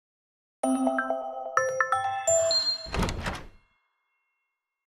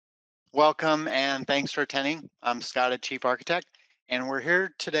Welcome and thanks for attending. I'm Scott, a Chief Architect, and we're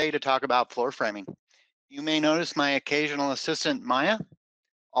here today to talk about floor framing. You may notice my occasional assistant, Maya.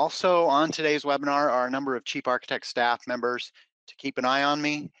 Also on today's webinar are a number of Chief Architect staff members to keep an eye on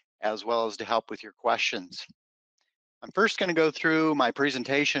me, as well as to help with your questions. I'm first going to go through my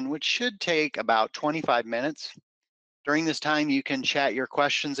presentation, which should take about 25 minutes. During this time, you can chat your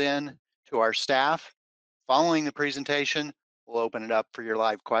questions in to our staff. Following the presentation, we'll open it up for your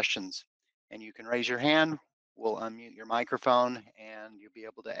live questions. And you can raise your hand, we'll unmute your microphone, and you'll be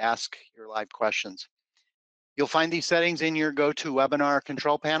able to ask your live questions. You'll find these settings in your GoToWebinar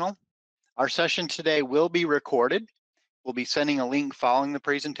control panel. Our session today will be recorded. We'll be sending a link following the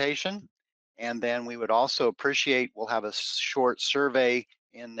presentation. And then we would also appreciate, we'll have a short survey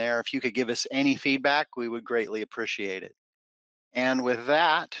in there. If you could give us any feedback, we would greatly appreciate it. And with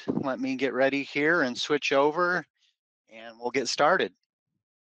that, let me get ready here and switch over and we'll get started.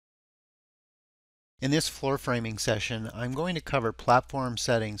 In this floor framing session, I'm going to cover platform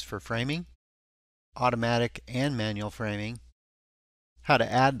settings for framing, automatic and manual framing, how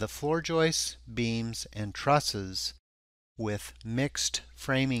to add the floor joists, beams, and trusses with mixed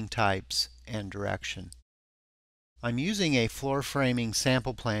framing types and direction. I'm using a floor framing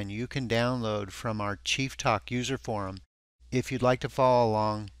sample plan you can download from our Chief Talk user forum if you'd like to follow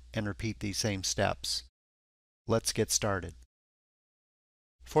along and repeat these same steps. Let's get started.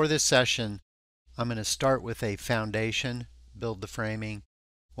 For this session, I'm going to start with a foundation, build the framing.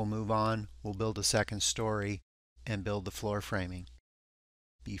 We'll move on, we'll build a second story, and build the floor framing.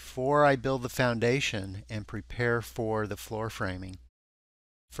 Before I build the foundation and prepare for the floor framing,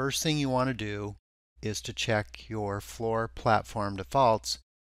 first thing you want to do is to check your floor platform defaults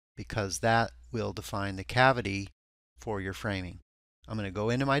because that will define the cavity for your framing. I'm going to go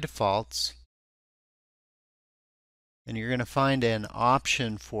into my defaults, and you're going to find an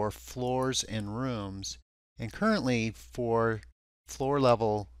option for floors and rooms. And currently for floor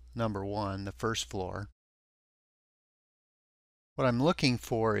level number 1, the first floor, what I'm looking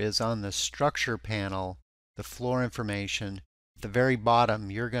for is on the structure panel, the floor information. At the very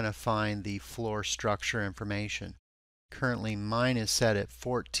bottom, you're going to find the floor structure information. Currently mine is set at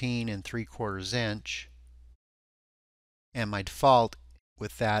 14 3/4 inch, and my default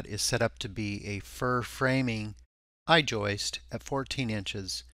with that is set up to be a fir framing I-joist at 14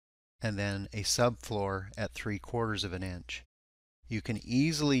 inches and then a subfloor at 3/4 inch. You can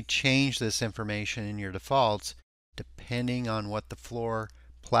easily change this information in your defaults depending on what the floor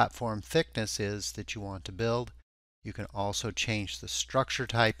platform thickness is that you want to build. You can also change the structure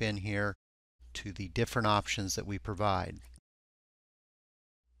type in here to the different options that we provide.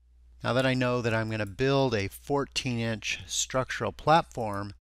 Now that I know that I'm going to build a 14-inch structural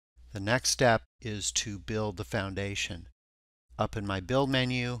platform, the next step is to build the foundation. Up in my build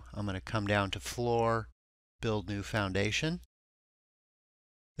menu, I'm going to come down to floor, build new foundation.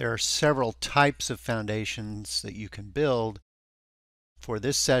 There are several types of foundations that you can build. For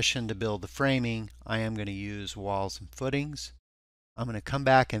this session to build the framing, I am going to use walls and footings. I'm going to come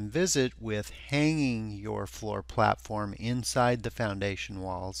back and visit with hanging your floor platform inside the foundation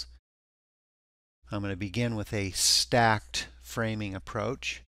walls. I'm going to begin with a stacked framing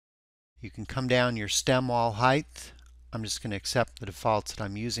approach. You can come down your stem wall height. I'm just going to accept the defaults that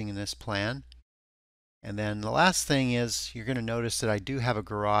I'm using in this plan. And then the last thing is you're going to notice that I do have a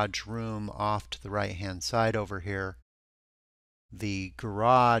garage room off to the right hand side over here. The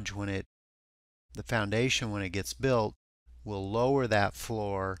garage, the foundation when it gets built, will lower that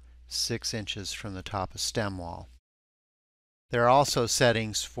floor 6 inches from the top of stem wall. There are also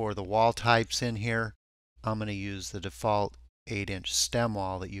settings for the wall types in here. I'm going to use the default 8-inch stem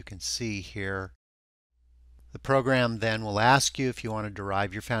wall that you can see here. The program then will ask you if you want to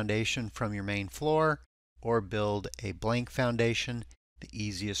derive your foundation from your main floor or build a blank foundation. The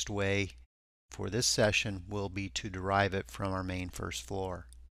easiest way for this session will be to derive it from our main first floor.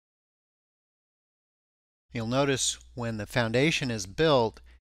 You'll notice when the foundation is built,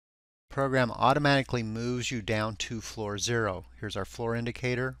 the program automatically moves you down to floor 0. Here's our floor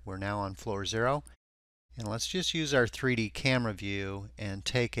indicator. We're now on floor 0. And let's just use our 3D camera view and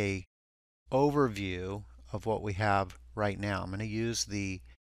take a overview of what we have right now. I'm going to use the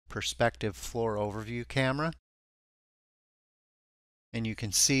perspective floor overview camera. And you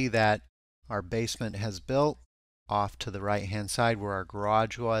can see that our basement has built off to the right hand side where our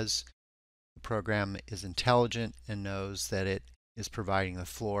garage was. The program is intelligent and knows that it is providing the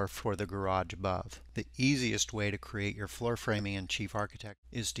floor for the garage above. The easiest way to create your floor framing in Chief Architect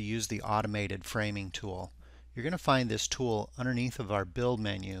is to use the automated framing tool. You're going to find this tool underneath of our build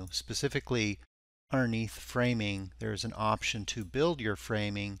menu. Specifically underneath framing, there's an option to build your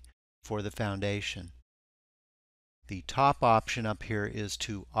framing for the foundation. The top option up here is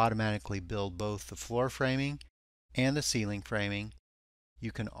to automatically build both the floor framing and the ceiling framing.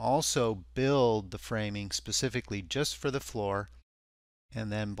 You can also build the framing specifically just for the floor,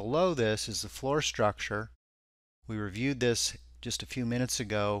 and then below this is the floor structure. We reviewed this just a few minutes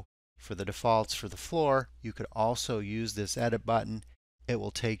ago for the defaults for the floor. You could also use this edit button. It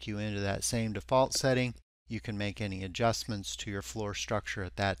will take you into that same default setting. You can make any adjustments to your floor structure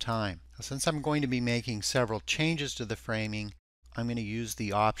at that time. Now, since I'm going to be making several changes to the framing, I'm going to use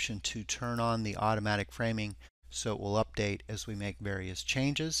the option to turn on the automatic framing so it will update as we make various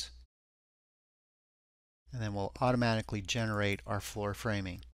changes. And then we'll automatically generate our floor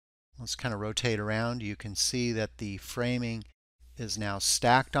framing. Let's kind of rotate around. You can see that the framing is now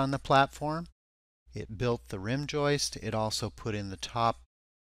stacked on the platform. It built the rim joist. It also put in the top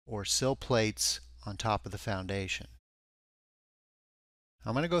or sill plates on top of the foundation.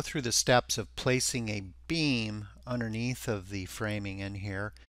 I'm going to go through the steps of placing a beam underneath of the framing in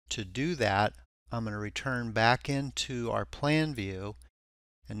here. To do that, I'm going to return back into our plan view,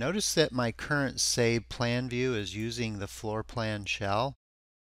 and notice that my current saved plan view is using the floor plan shell.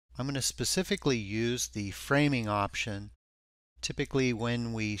 I'm going to specifically use the framing option. Typically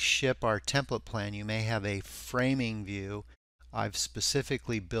when we ship our template plan, you may have a framing view. I've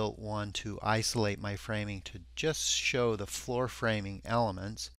specifically built one to isolate my framing to just show the floor framing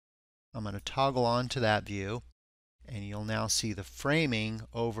elements. I'm going to toggle on to that view, and you'll now see the framing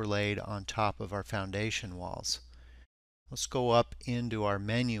overlaid on top of our foundation walls. Let's go up into our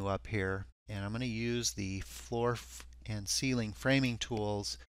menu up here, and I'm going to use the floor and ceiling framing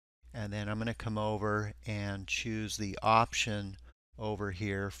tools, and then I'm going to come over and choose the option over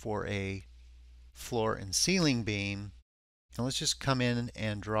here for a floor and ceiling beam. And let's just come in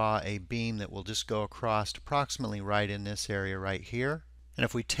and draw a beam that will just go across approximately right in this area right here. And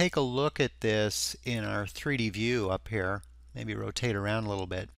if we take a look at this in our 3D view up here, maybe rotate around a little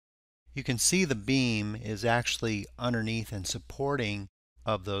bit, you can see the beam is actually underneath and supporting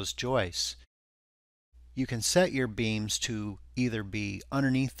of those joists. You can set your beams to either be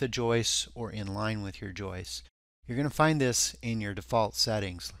underneath the joists or in line with your joists. You're going to find this in your default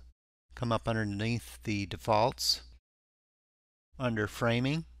settings. Come up underneath the defaults, under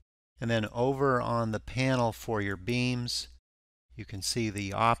framing, and then over on the panel for your beams, you can see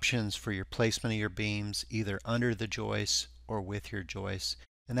the options for your placement of your beams either under the joists or with your joists,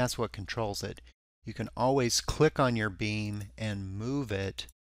 and that's what controls it. You can always click on your beam and move it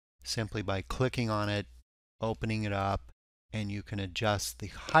simply by clicking on it, opening it up, and you can adjust the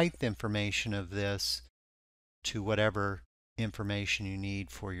height information of this to whatever information you need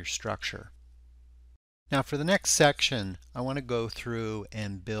for your structure. Now for the next section, I want to go through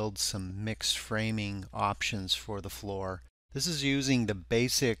and build some mixed framing options for the floor. This is using the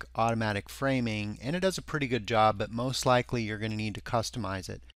basic automatic framing, and it does a pretty good job, but most likely you're going to need to customize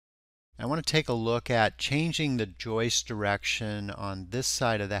it. I want to take a look at changing the joist direction on this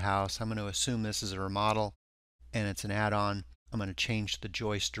side of the house. I'm going to assume this is a remodel and it's an add-on. I'm going to change the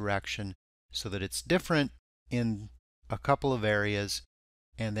joist direction so that it's different in a couple of areas,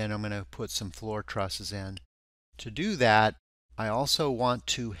 and then I'm going to put some floor trusses in. To do that, I also want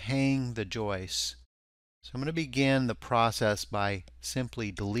to hang the joists. So I'm going to begin the process by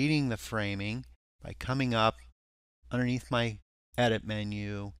simply deleting the framing by coming up underneath my edit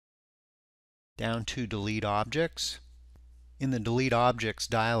menu down to delete objects. In the delete objects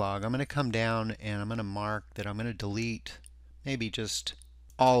dialog, I'm going to come down and I'm going to mark that I'm going to delete maybe just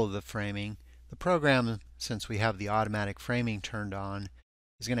all of the framing. The program, since we have the automatic framing turned on,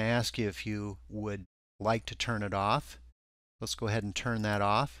 is going to ask you if you would like to turn it off. Let's go ahead and turn that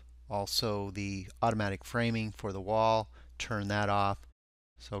off. Also the automatic framing for the wall, turn that off.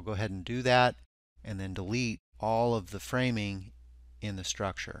 So go ahead and do that and then delete all of the framing in the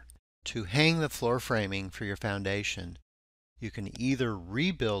structure. To hang the floor framing for your foundation, you can either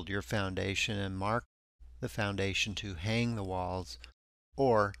rebuild your foundation and mark the foundation to hang the walls,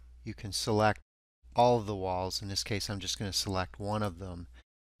 or you can select all of the walls. In this case, I'm just going to select one of them.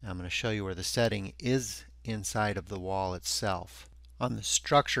 I'm going to show you where the setting is inside of the wall itself. On the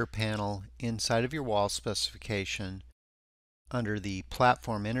structure panel inside of your wall specification, under the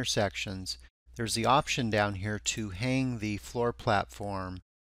platform intersections, there's the option down here to hang the floor platform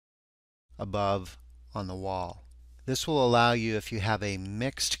above on the wall. This will allow you, if you have a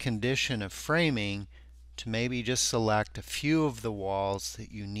mixed condition of framing, to maybe just select a few of the walls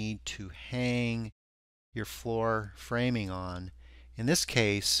that you need to hang your floor framing on. In this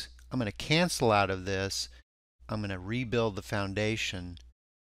case, I'm going to cancel out of this. I'm going to rebuild the foundation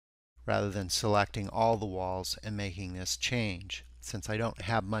rather than selecting all the walls and making this change. since I don't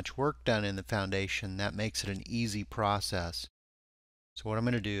have much work done in the foundation, that makes it an easy process. So what I'm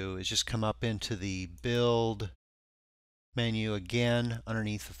going to do is just come up into the Build menu again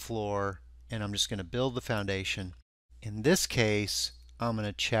underneath the floor, and I'm just going to build the foundation. In this case, I'm going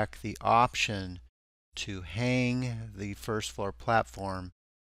to check the option to hang the first floor platform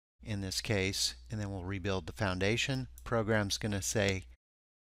in this case, and then we'll rebuild the foundation. The program's going to say,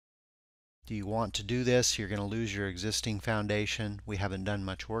 do you want to do this? You're going to lose your existing foundation. We haven't done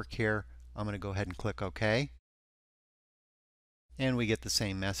much work here. I'm going to go ahead and click OK. And we get the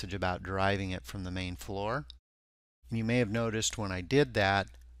same message about driving it from the main floor. And you may have noticed when I did that,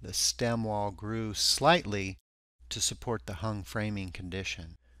 the stem wall grew slightly to support the hung framing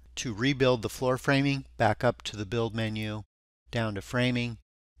condition. To rebuild the floor framing, back up to the Build menu, down to Framing,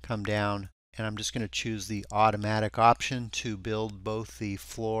 come down, and I'm just going to choose the automatic option to build both the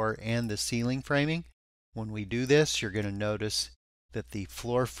floor and the ceiling framing. When we do this, you're going to notice that the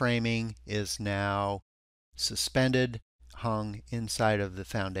floor framing is now suspended, hung inside of the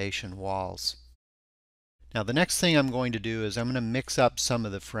foundation walls. Now the next thing I'm going to do is I'm going to mix up some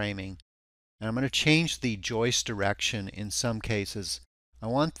of the framing. And I'm going to change the joist direction in some cases. I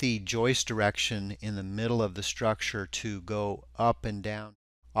want the joist direction in the middle of the structure to go up and down.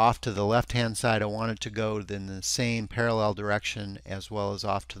 Off to the left-hand side, I want it to go in the same parallel direction as well as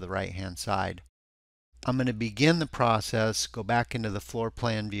off to the right-hand side. I'm going to begin the process, go back into the floor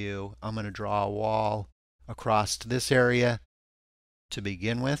plan view. I'm going to draw a wall across this area to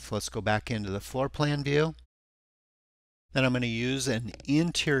begin with. Let's go back into the floor plan view. Then I'm going to use an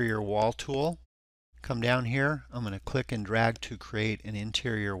interior wall tool. Come down here, I'm going to click and drag to create an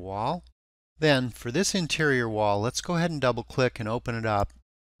interior wall. Then for this interior wall, let's go ahead and double click and open it up.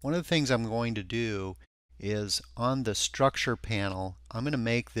 One of the things I'm going to do is on the structure panel, I'm going to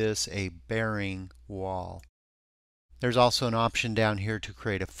make this a bearing wall. There's also an option down here to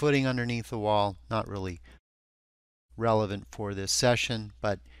create a footing underneath the wall. Not really relevant for this session,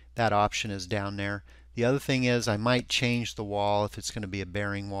 but that option is down there. The other thing is I might change the wall if it's going to be a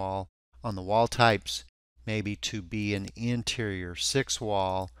bearing wall on the wall types, maybe to be an interior 6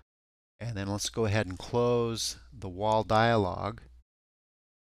 wall. And then let's go ahead and close the wall dialog.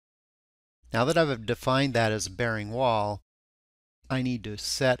 Now that I've defined that as a bearing wall, I need to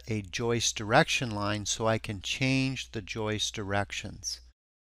set a joist direction line so I can change the joist directions.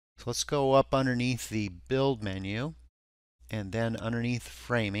 So let's go up underneath the Build menu and then underneath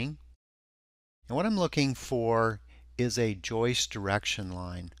Framing. And what I'm looking for is a joist direction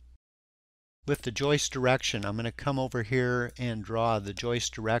line. With the joist direction, I'm going to come over here and draw the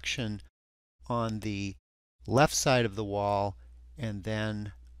joist direction on the left side of the wall, and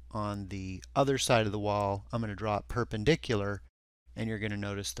then on the other side of the wall I'm going to draw it perpendicular, and you're going to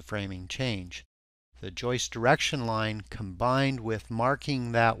notice the framing change. The joist direction line combined with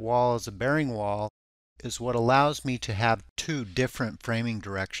marking that wall as a bearing wall is what allows me to have two different framing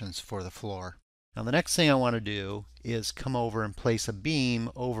directions for the floor. Now the next thing I want to do is come over and place a beam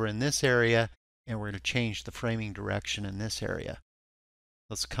over in this area, and we're going to change the framing direction in this area.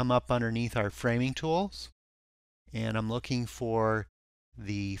 Let's come up underneath our framing tools, and I'm looking for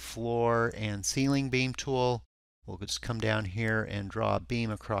the floor and ceiling beam tool. We'll just come down here and draw a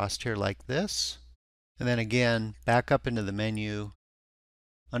beam across here like this. And then again, back up into the menu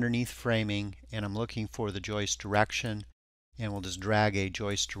underneath framing, and I'm looking for the joist direction, and we'll just drag a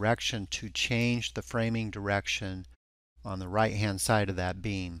joist direction to change the framing direction on the right hand side of that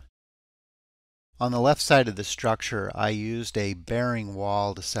beam. On the left side of the structure, I used a bearing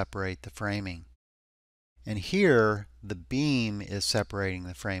wall to separate the framing. And here, the beam is separating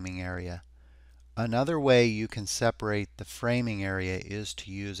the framing area. Another way you can separate the framing area is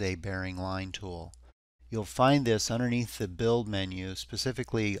to use a bearing line tool. You'll find this underneath the Build menu,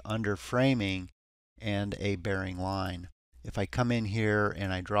 specifically under Framing and a bearing line. If I come in here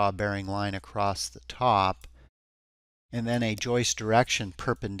and I draw a bearing line across the top, and then a joist direction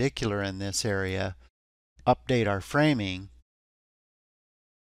perpendicular in this area, update our framing,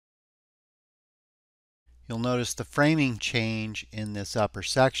 you'll notice the framing change in this upper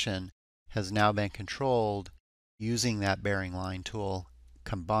section has now been controlled using that bearing line tool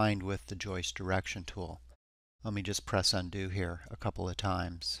combined with the joist direction tool. Let me just press undo here a couple of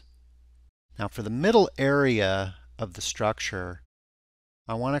times. Now for the middle area of the structure,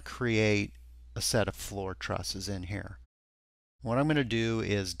 I want to create a set of floor trusses in here. What I'm going to do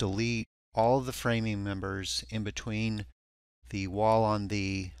is delete all of the framing members in between the wall on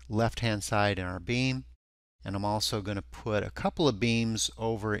the left-hand side and our beam, and I'm also going to put a couple of beams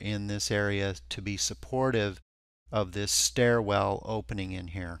over in this area to be supportive of this stairwell opening in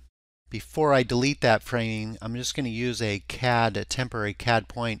here. Before I delete that framing, I'm just going to use a temporary CAD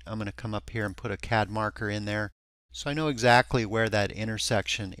point. I'm going to come up here and put a CAD marker in there so I know exactly where that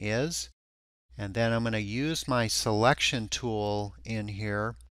intersection is. And then I'm going to use my selection tool in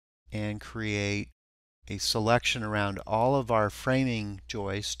here and create a selection around all of our framing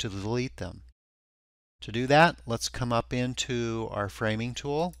joists to delete them. To do that, let's come up into our framing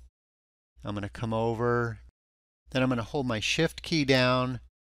tool. I'm going to come over, then I'm going to hold my Shift key down,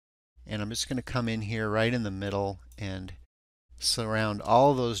 and I'm just going to come in here right in the middle and surround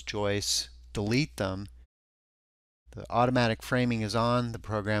all of those joists, delete them. The automatic framing is on. The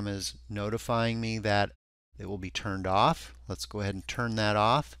program is notifying me that it will be turned off. Let's go ahead and turn that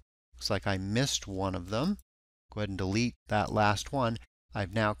off. Looks like I missed one of them. Go ahead and delete that last one.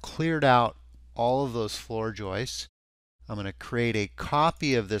 I've now cleared out all of those floor joists. I'm going to create a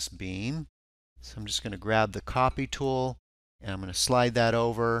copy of this beam. So I'm just going to grab the copy tool and I'm going to slide that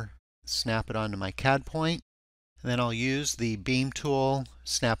over, snap it onto my CAD point, and then I'll use the beam tool,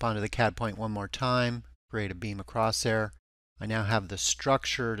 snap onto the CAD point one more time, create a beam across there. I now have the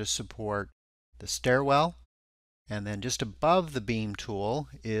structure to support the stairwell, and then just above the beam tool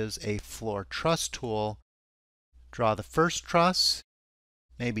is a floor truss tool. Draw the first truss,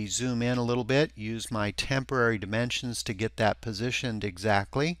 maybe zoom in a little bit, use my temporary dimensions to get that positioned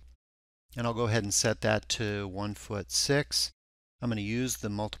exactly. And I'll go ahead and set that to 1'6". I'm going to use the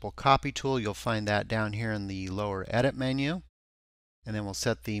multiple copy tool. You'll find that down here in the lower edit menu. And then we'll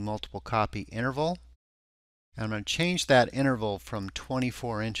set the multiple copy interval. And I'm going to change that interval from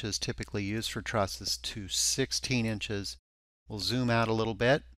 24 inches typically used for trusses to 16 inches. We'll zoom out a little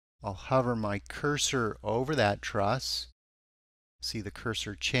bit. I'll hover my cursor over that truss. See the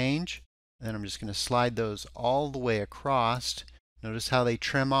cursor change. And then I'm just going to slide those all the way across. Notice how they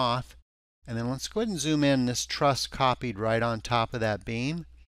trim off. And then let's go ahead and zoom in. This truss copied right on top of that beam.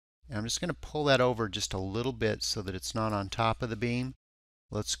 And I'm just going to pull that over just a little bit so that it's not on top of the beam.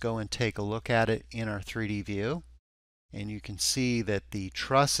 Let's go and take a look at it in our 3D view. And you can see that the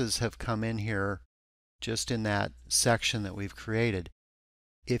trusses have come in here just in that section that we've created.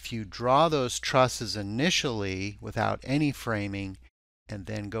 If you draw those trusses initially without any framing and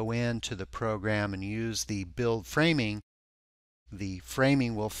then go into the program and use the build framing, the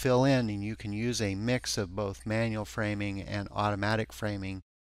framing will fill in and you can use a mix of both manual framing and automatic framing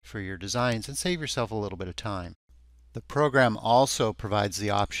for your designs and save yourself a little bit of time. The program also provides the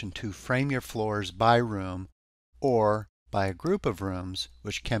option to frame your floors by room or by a group of rooms,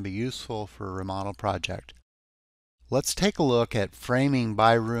 which can be useful for a remodel project. Let's take a look at framing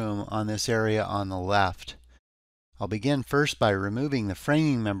by room on this area on the left. I'll begin first by removing the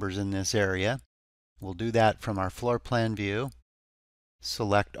framing members in this area. We'll do that from our floor plan view.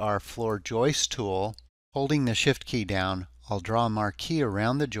 Select our floor joist tool. Holding the Shift key down, I'll draw a marquee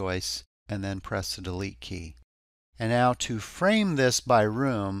around the joists and then press the Delete key. And now to frame this by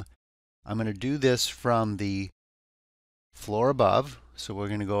room, I'm going to do this from the floor above. So we're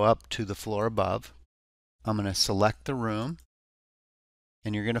going to go up to the floor above. I'm going to select the room.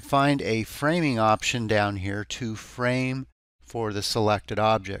 And you're going to find a framing option down here to frame for the selected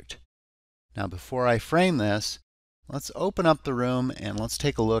object. Now before I frame this, let's open up the room and let's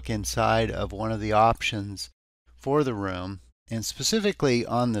take a look inside of one of the options for the room. And specifically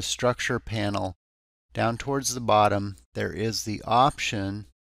on the structure panel, down towards the bottom, there is the option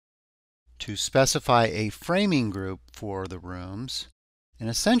to specify a framing group for the rooms. And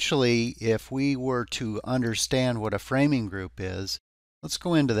essentially, if we were to understand what a framing group is, let's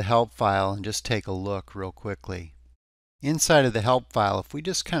go into the help file and just take a look real quickly. Inside of the help file, if we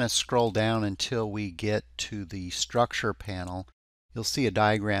just kind of scroll down until we get to the structure panel, you'll see a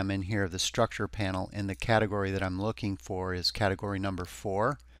diagram in here of the structure panel, and the category that I'm looking for is category number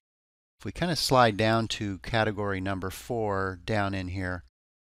 4. If we kind of slide down to category number 4 down in here,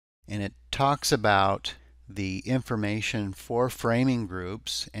 and it talks about the information for framing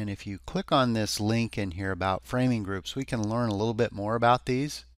groups, and if you click on this link in here about framing groups, we can learn a little bit more about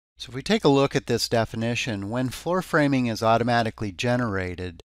these. So if we take a look at this definition, when floor framing is automatically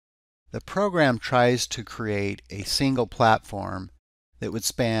generated, the program tries to create a single platform that would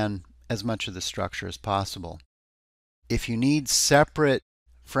span as much of the structure as possible. If you need separate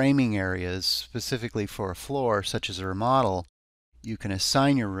framing areas specifically for a floor, such as a remodel, you can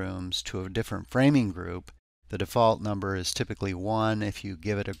assign your rooms to a different framing group. The default number is typically 1 if you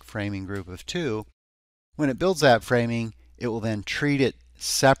give it a framing group of 2. When it builds that framing, it will then treat it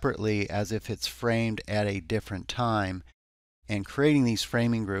separately as if it's framed at a different time. And creating these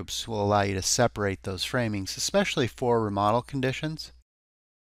framing groups will allow you to separate those framings, especially for remodel conditions.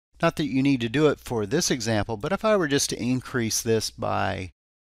 Not that you need to do it for this example, but if I were just to increase this by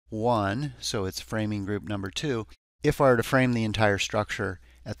 1, so it's framing group number 2. If I were to frame the entire structure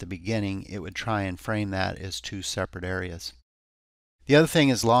at the beginning, it would try and frame that as two separate areas. The other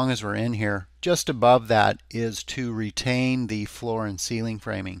thing, as long as we're in here, just above that is to retain the floor and ceiling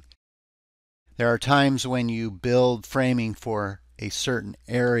framing. There are times when you build framing for a certain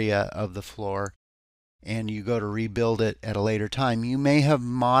area of the floor and you go to rebuild it at a later time. You may have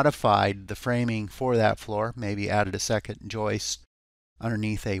modified the framing for that floor, maybe added a second joist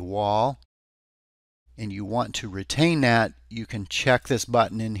underneath a wall, and you want to retain that. You can check this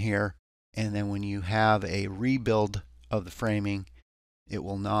button in here, and then when you have a rebuild of the framing, it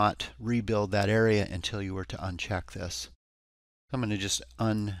will not rebuild that area until you were to uncheck this. I'm going to just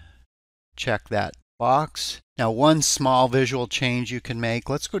uncheck that box. Now, one small visual change you can make.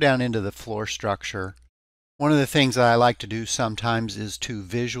 Let's go down into the floor structure. One of the things that I like to do sometimes is to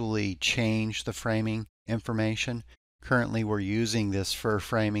visually change the framing information. Currently we're using this fir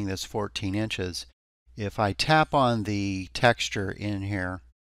framing that's 14 inches. If I tap on the texture in here,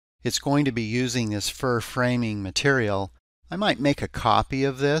 it's going to be using this fir framing material. I might make a copy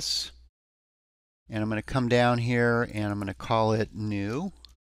of this, and I'm going to come down here and I'm going to call it new.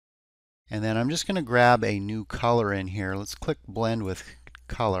 And then I'm just going to grab a new color in here. Let's click blend with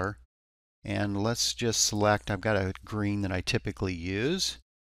color. And let's just select, I've got a green that I typically use.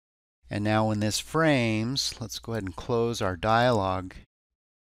 And now when this frames, let's go ahead and close our dialog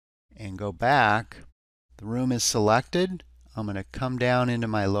and go back. The room is selected. I'm going to come down into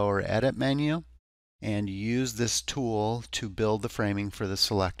my lower edit menu and use this tool to build the framing for the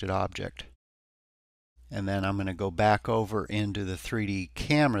selected object. And then I'm going to go back over into the 3D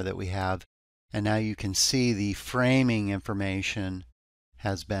camera that we have. And now you can see the framing information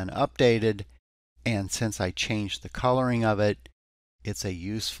has been updated, and since I changed the coloring of it, it's a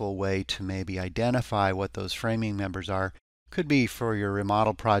useful way to maybe identify what those framing members are. Could be for your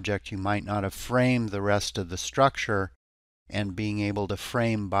remodel project, you might not have framed the rest of the structure, and being able to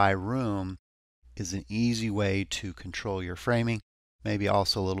frame by room is an easy way to control your framing. Maybe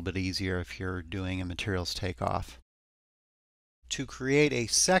also a little bit easier if you're doing a materials takeoff. To create a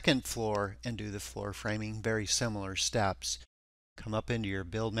second floor and do the floor framing, very similar steps. Come up into your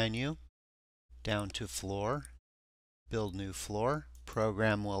build menu, down to floor, build new floor.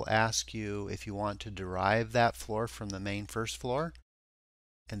 Program will ask you if you want to derive that floor from the main first floor.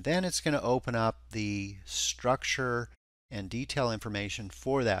 And then it's going to open up the structure and detail information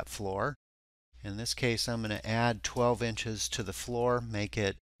for that floor. In this case, I'm going to add 12 inches to the floor, make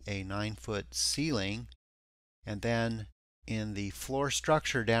it a 9-foot ceiling. And then in the floor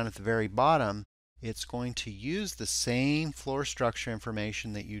structure down at the very bottom, it's going to use the same floor structure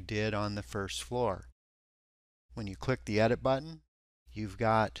information that you did on the first floor. When you click the edit button, you've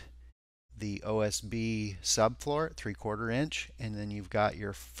got the OSB subfloor at 3/4 inch, and then you've got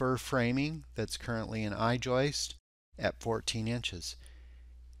your fir framing that's currently in I-joist at 14 inches.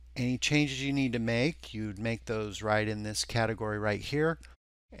 Any changes you need to make, you'd make those right in this category right here.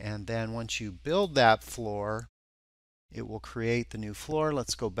 And then once you build that floor, it will create the new floor.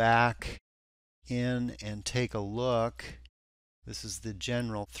 Let's go back in and take a look. This is the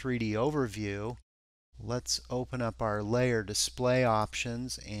general 3D overview. Let's open up our layer display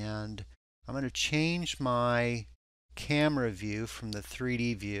options, and I'm going to change my camera view from the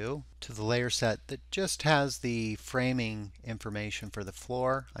 3D view to the layer set that just has the framing information for the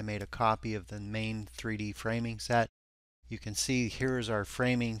floor. I made a copy of the main 3D framing set. You can see here's our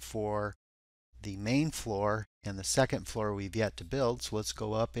framing for the main floor, and the second floor we've yet to build. So let's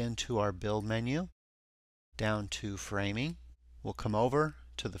go up into our build menu, down to framing. We'll come over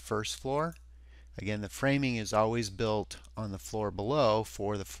to the first floor. Again, the framing is always built on the floor below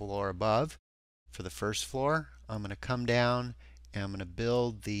for the floor above. For the first floor, I'm going to come down and I'm going to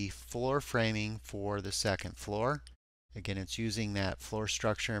build the floor framing for the second floor. Again, it's using that floor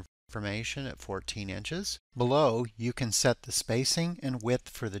structure information at 14 inches. Below, you can set the spacing and width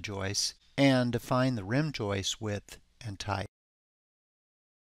for the joists and define the rim joist width and type.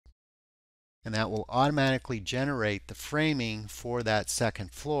 And that will automatically generate the framing for that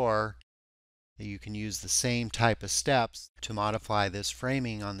second floor. You can use the same type of steps to modify this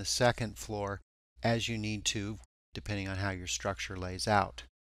framing on the second floor as you need to, depending on how your structure lays out.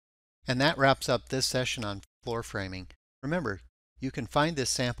 And that wraps up this session on floor framing. Remember, you can find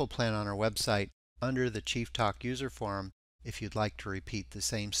this sample plan on our website under the Chief Talk user forum if you'd like to repeat the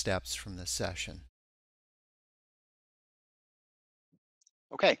same steps from this session.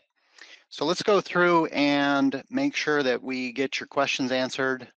 Okay, so let's go through and make sure that we get your questions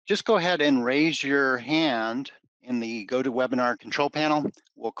answered. Just go ahead and raise your hand in the GoToWebinar control panel.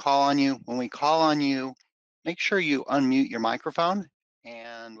 We'll call on you. When we call on you, make sure you unmute your microphone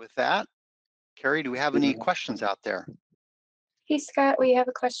And with that, Carrie, do we have any questions out there? Hey, Scott, we have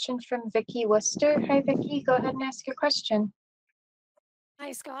a question from Vicki Worcester. Hi, Vicki. Go ahead and ask your question.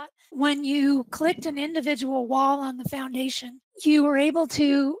 Hi, Scott. When you clicked an individual wall on the foundation, you were able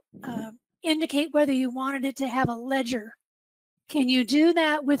to indicate whether you wanted it to have a ledger. Can you do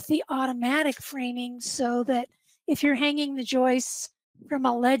that with the automatic framing so that if you're hanging the joists from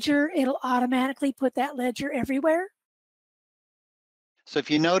a ledger, it'll automatically put that ledger everywhere? So if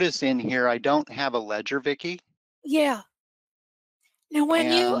you notice in here, I don't have a ledger, Vicki. Yeah. Now,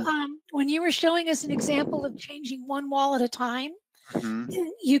 And when you were showing us an example of changing one wall at a time, mhm,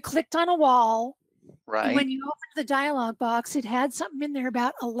 you clicked on a wall, and right. when you opened the dialog box, it had something in there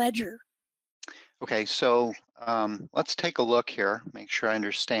about a ledger. Okay, so let's take a look here, make sure I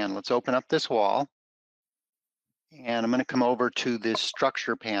understand. Let's open up this wall. And I'm going to come over to this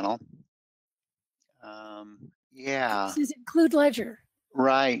structure panel. Yeah, It says include ledger.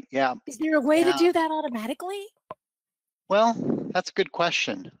 right. Yeah. Is there a way to do that automatically? Well, that's a good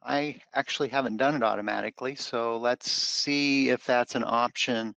question. I actually haven't done it automatically, so let's see if that's an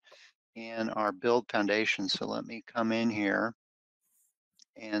option in our build foundation. So let me come in here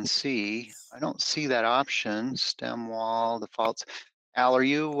and see. I don't see that option. Stem wall defaults. Al, are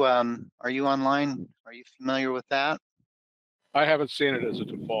you online? Are you familiar with that? I haven't seen it as a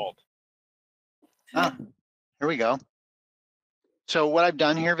default. Ah, here we go. So what I've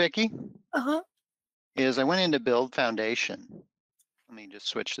done here, Vicki, is I went into build foundation. Let me just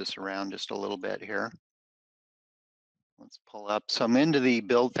switch this around just a little bit here. Let's pull up. So I'm into the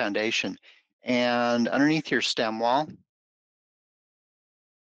build foundation, and underneath your stem wall,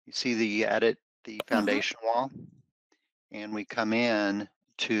 you see the edit the foundation wall, and we come in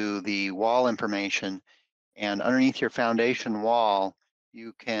to the wall information, and underneath your foundation wall,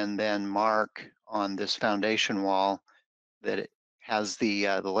 you can then mark on this foundation wall that it has the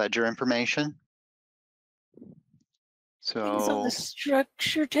ledger information. Things on So the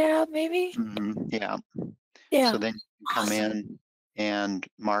structure tab, maybe? yeah. Yeah. So then you come Awesome. in and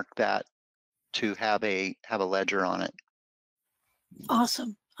mark that to have a ledger on it.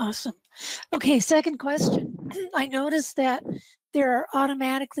 Awesome. Awesome. Okay, second question. I noticed that there are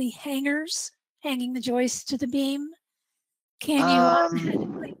automatically hangers hanging the joists to the beam. Can you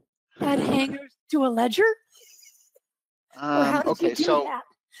automatically add hangers to a ledger? Or how did you Okay, do so that?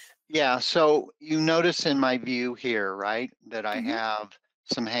 yeah, so you notice in my view here, right, that I have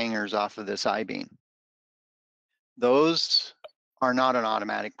some hangers off of this I-beam. Those are not an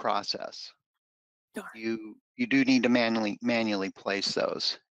automatic process. Darn. You do need to manually place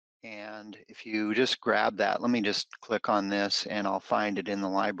those. And if you just grab that, let me just click on this and I'll find it in the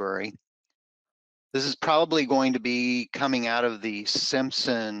library. This is probably going to be coming out of the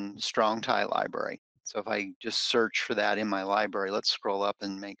Simpson strong tie library. So if I just search for that in my library, let's scroll up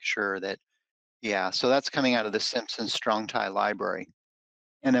and make sure that, yeah, so that's coming out of the Simpson strong tie library.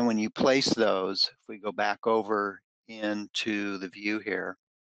 And then when you place those, if we go back over into the view here,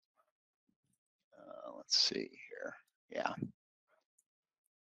 let's see here, yeah.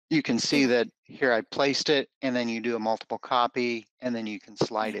 You can see that here I placed it, and then you do a multiple copy, and then you can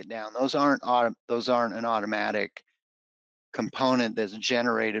slide it down. Those aren't an automatic component that's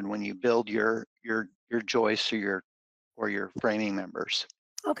generated when you build your joists or your framing members.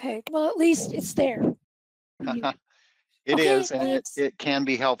 Okay, well, at least it's there. It Okay, is, and it can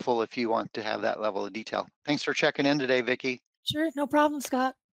be helpful if you want to have that level of detail. Thanks for checking in today, Vicki. Sure, no problem,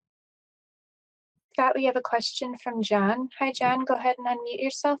 Scott. Scott, we have a question from John. Hi, John. Go ahead and unmute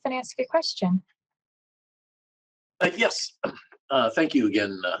yourself and ask your question. Yes. Thank you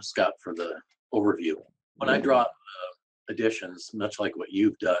again, Scott, for the overview. When I draw additions, much like what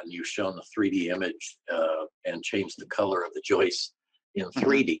you've done, you've shown the 3D image and changed the color of the joist in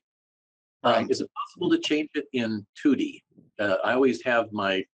 3D. Right. Is it possible to change it in 2D? I always have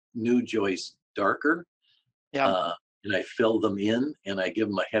my new joists darker, and I fill them in and I give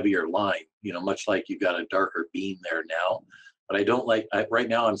them a heavier line, much like you've got a darker beam there now. But I don't like, right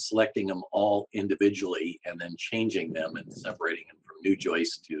now I'm selecting them all individually and then changing them and separating them from new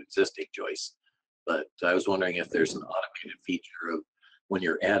joists to existing joists. But I was wondering if there's an automated feature of when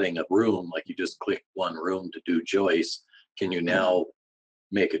you're adding a room, like you just click one room to do joists, can you now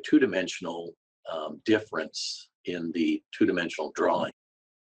make a two-dimensional difference in the two-dimensional drawing?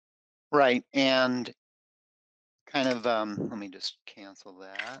 Right, and kind of, let me just cancel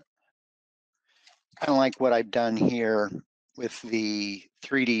that. Kind of like what I've done here with the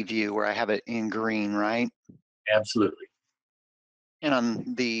 3D view where I have it in green, right? Absolutely. And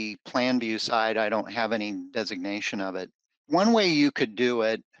on the plan view side, I don't have any designation of it. one way you could do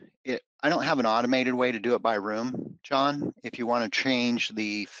it, I don't have an automated way to do it by room, John. If you want to change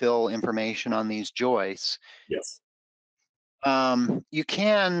the fill information on these joists, Yes. you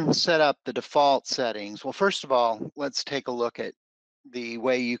can set up the default settings. Well, first of all, let's take a look at the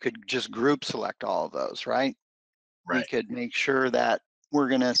way you could just group select all of those, right? We Right. could make sure that we're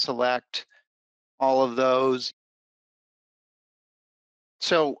going to select all of those.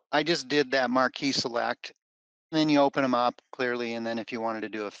 So I just did that marquee select. Then you open them up clearly, and then if you wanted to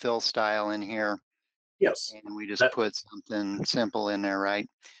do a fill style in here, Yes. and we just put something simple in there, right?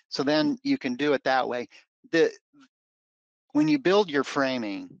 So then you can do it that way. When you build your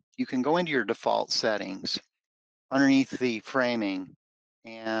framing, you can go into your default settings underneath the framing,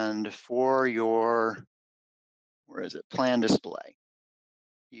 and for your, where is it, plan display,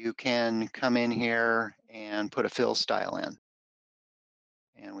 you can come in here and put a fill style in.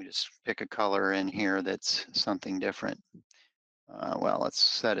 And we just pick a color in here that's something different. Well, let's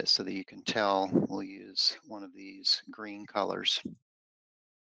set it so that you can tell. We'll use one of these green colors.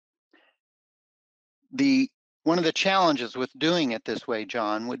 One of the challenges with doing it this way,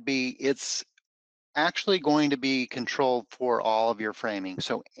 John, would be it's actually going to be controlled for all of your framing.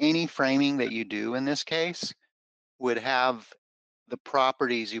 So any framing that you do in this case would have the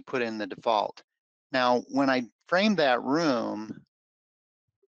properties you put in the default. Now, when I frame that room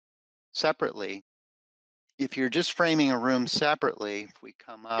separately, if you're just framing a room separately, if we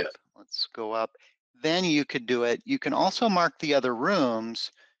come up, yes. Let's go up, then you could do it. You can also mark the other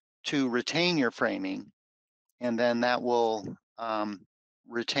rooms to retain your framing, and then that will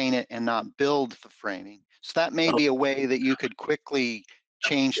retain it and not build the framing. So that may be a way that you could quickly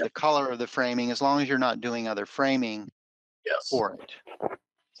change the color of the framing as long as you're not doing other framing for it.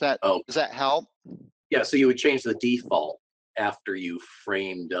 Does that help? Yeah, so you would change the default after you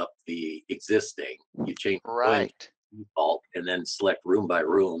framed up the existing. You change the default and then select room by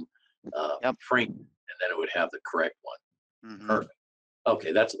room frame, and then it would have the correct one. Perfect.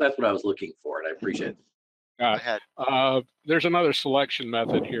 Okay, that's what I was looking for, and I appreciate it. There's another selection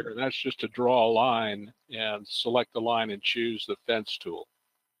method here, and that's just to draw a line and select the line and choose the fence tool.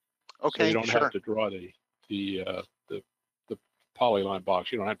 Okay, so you don't have to draw the polyline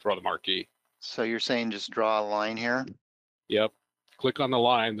box. You don't have to draw the marquee. So you're saying just draw a line here? Yep. Click on the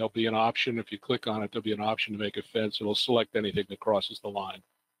line. There'll be an option. If you click on it, there'll be an option to make a fence. It'll select anything that crosses the line.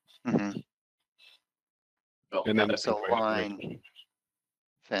 And then it's a line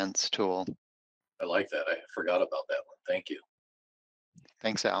fence tool. I like that. I forgot about that one. Thank you.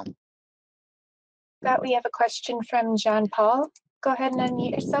 Thanks, Al. We have a question from John Paul. Go ahead and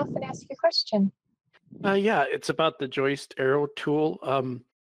unmute yourself and ask your question. Yeah, it's about the joist arrow tool.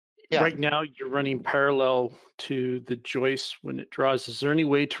 Right now, you're running parallel to the joist when it draws. Is there any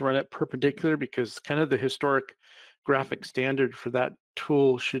way to run it perpendicular? Because kind of the historic graphic standard for that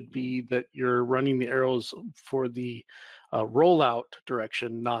tool should be that you're running the arrows for the rollout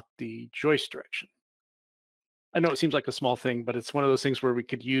direction, not the joist direction. I know it seems like a small thing, but it's one of those things where we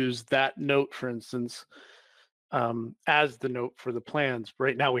could use that note, for instance, as the note for the plans.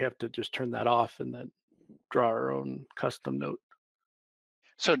 Right now, we have to just turn that off and then draw our own custom note.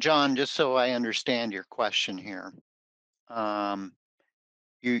 So John, just so I understand your question here,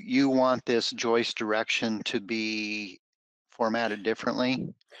 you want this joist direction to be formatted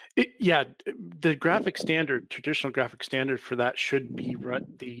differently? Yeah, the graphic standard, traditional graphic standard for that should be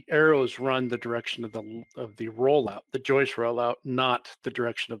the arrows run the direction of the rollout, the joist rollout, not the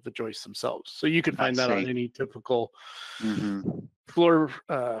direction of the joists themselves. So you could find that on any typical floor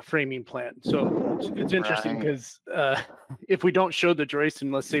framing plan. So it's interesting because if we don't show the joist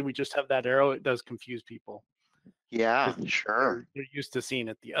and let's say we just have that arrow, it does confuse people. Yeah, sure. They're used to seeing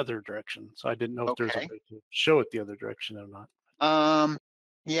it the other direction. So I didn't know if there's a way to show it the other direction or not.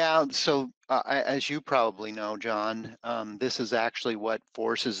 Yeah, so as you probably know, John, this is actually what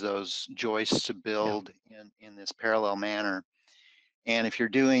forces those joists to build in this parallel manner. And if you're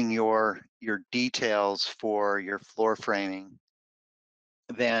doing your details for your floor framing,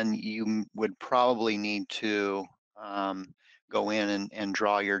 then you would probably need to go in and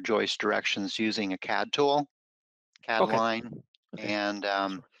draw your joist directions using a CAD tool, CAD line. And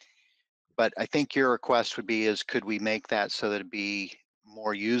but I think your request would be could we make that so that it'd be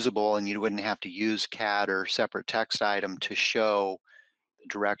more usable and you wouldn't have to use CAD or separate text item to show the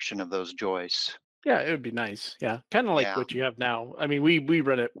direction of those joists? Yeah, it would be nice. Yeah, kind of like what you have now. I mean, we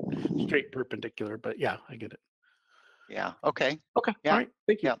run it straight perpendicular, but yeah, I get it. Yeah. Okay. Okay. Yeah. All right.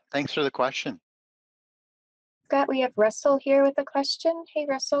 Thank you. Yeah. Thanks for the question. Scott, we have Russell here with a question. Hey,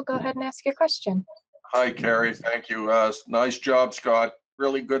 Russell, go ahead and ask your question. Hi, Carrie. Thank you. Nice job, Scott.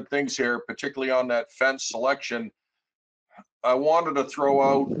 Really good things here, particularly on that fence selection. I wanted to throw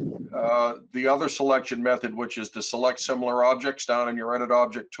out the other selection method, which is to select similar objects down in your edit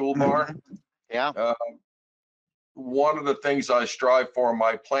object toolbar. Yeah. One of the things I strive for in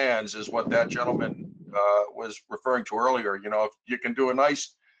my plans is what that gentleman was referring to earlier. You know, if you can do a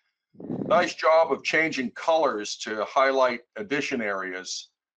nice job of changing colors to highlight addition areas.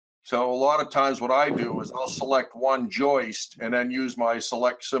 So a lot of times what I do is I'll select one joist and then use my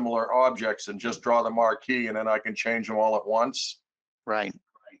select similar objects and just draw the marquee, and then I can change them all at once. Right.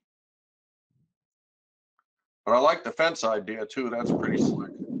 But I like the fence idea too. That's pretty slick.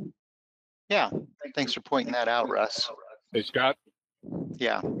 Yeah. Thanks for pointing that out, Russ. Hey, Scott.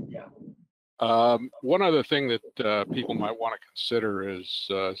 Yeah. One other thing that people might want to consider is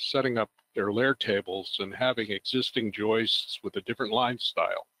setting up their layer tables and having existing joists with a different line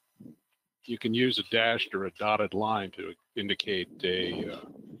style. You can use a dashed or a dotted line to indicate a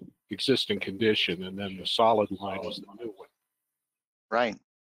existing condition, and then the solid line is the new one. Right.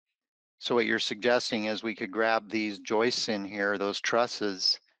 So what you're suggesting is we could grab these joists in here, those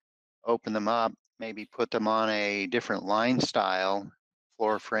trusses, open them up, maybe put them on a different line style,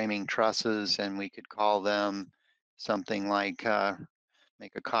 floor framing trusses, and we could call them something like,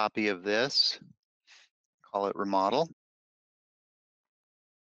 make a copy of this, call it remodel.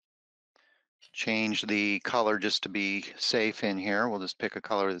 Change the color just to be safe in here. We'll just pick a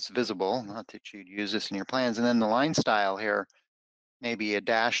color that's visible, not that you'd use this in your plans. And then the line style here, maybe a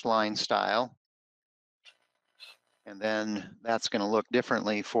dashed line style. And then that's going to look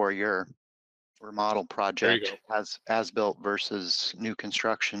differently for your remodel project as built versus new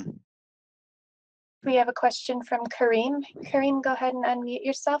construction. We have a question from Kareem. Kareem, go ahead and unmute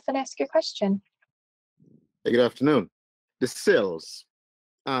yourself and ask your question. Hey, good afternoon. The sills,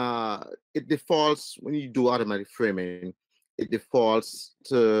 it defaults when you do automatic framing, it defaults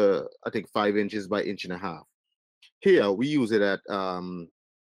to, I think, 5 inches by 1.5 inches. Here, we use it at,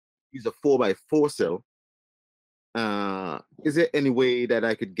 use a 4x4 sill. Is there any way that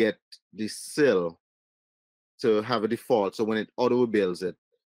I could get the sill to have a default, so when it auto builds it,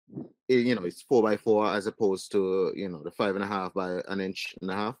 you know, it's 4x4 as opposed to, you know, the 5.5 by 1.5 inches?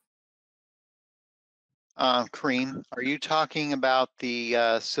 Kareem, are you talking about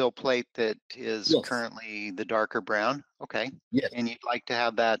the sill plate that is Yes. currently the darker brown? Okay. Yes. And you'd like to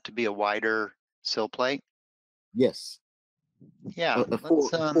have that to be a wider sill plate? Yes. Yeah. A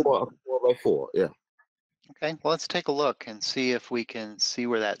 4x4, yeah. Okay, well, let's take a look and see if we can see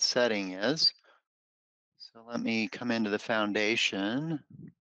where that setting is. So let me come into the foundation.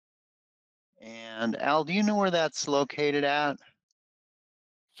 And Al, do you know where that's located at?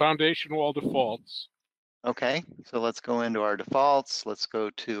 Foundation wall defaults. Okay, so let's go into our defaults. Let's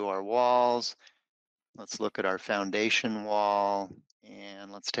go to our walls. Let's look at our foundation wall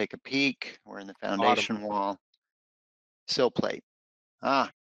and let's take a peek. We're in the foundation wall. Sill plate.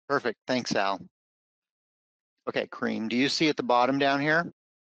 Ah, perfect. Thanks, Al. Okay, Kareem, do you see at the bottom down here?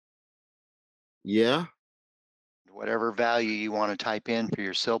 Yeah. Whatever value you want to type in for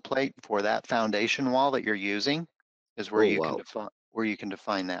your sill plate for that foundation wall that you're using is where you can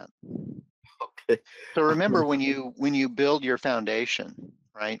define that. Okay. So remember when you build your foundation,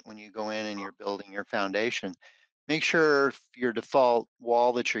 right? When you go in and you're building your foundation, make sure your default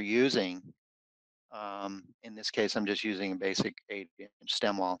wall that you're using, in this case, I'm just using a basic 8-inch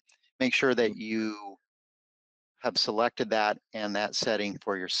stem wall. Make sure that you have selected that and that setting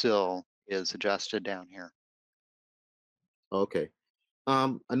for your sill is adjusted down here. Okay.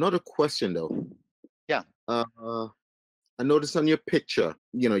 Another question though. Yeah. I noticed on your picture,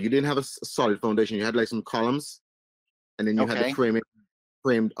 you know, you didn't have a solid foundation. You had like some columns, and then you had the framing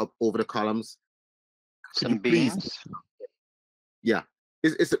framed up over the columns. Some beams. Yeah,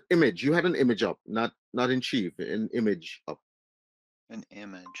 it's an image. You had an image up, not in chief, an image up. An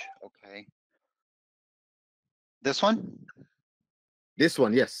image. Okay. This one. This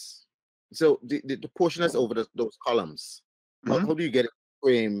one, yes. So the portion that's over those columns. How do you get it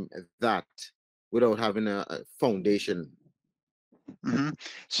frame that without having a foundation?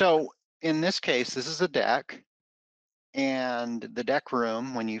 So in this case, this is a deck, and the deck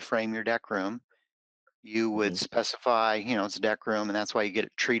room, when you frame your deck room, you would specify, you know, it's a deck room, and that's why you get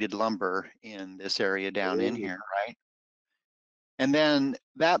treated lumber in this area down in here, right? And then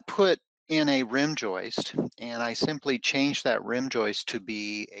that put in a rim joist, and I simply changed that rim joist to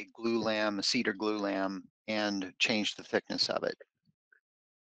be a glue-lam, a cedar glue-lam, and changed the thickness of it.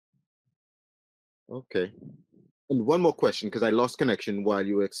 Okay. And one more question, because I lost connection while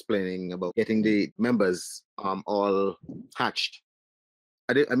you were explaining about getting the members all hatched.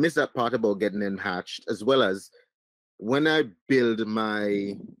 I missed that part about getting them hatched, as well as when I build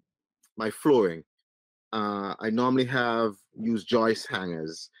my flooring, I normally have use joist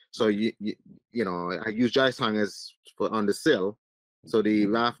hangers. So you know, I use joist hangers for on the sill. So the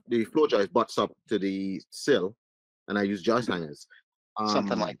floor joist butts up to the sill, and I use joist hangers.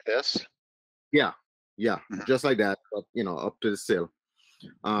 Something like this. Yeah, just like that, but you know, up to the sill.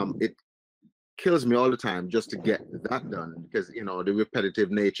 It kills me all the time just to get that done, because you know the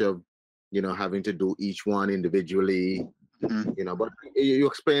repetitive nature of, you know, having to do each one individually. You know, but you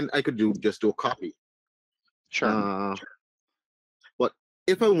explained I could just do a copy. Sure. But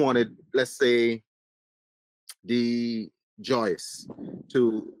if I wanted, let's say, the joist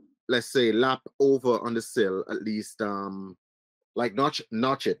to, let's say, lap over on the sill at least, like notch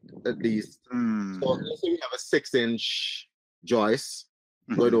it at least. So let's say we have a 6-inch joist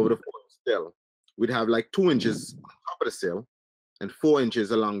going over the 4-inch sill. We'd have like 2 inches on top of the sill and 4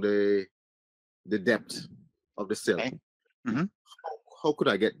 inches along the depth of the sill. Okay. How could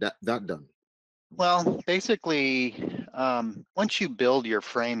I get that done? Well, basically, once you build your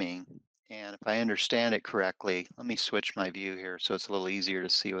framing, and if I understand it correctly, let me switch my view here so it's a little easier to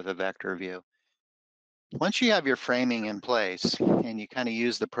see with a vector view. Once you have your framing in place and you kind of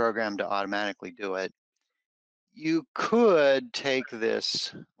use the program to automatically do it, you could take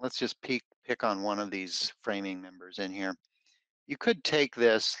this, let's just pick on one of these framing members in here. You could take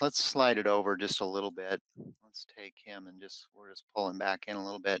this, let's slide it over just a little bit. Let's take him and we're just pulling back in a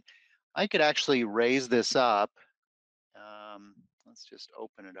little bit. I could actually raise this up. Let's just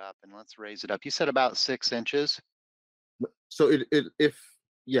open it up and let's raise it up. You said about 6 inches. So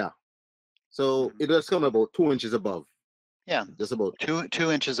so it does come about 2 inches above. Yeah, just about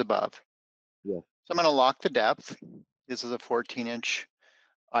 2 inches above. Yeah. So I'm going to lock the depth. This is a 14-inch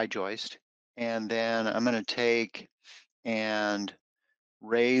eye joist, and then I'm going to take and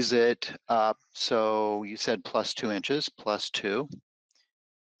raise it up. So you said plus 2 inches, plus 2.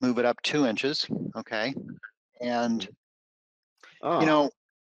 Move it up 2 inches, okay? And you know,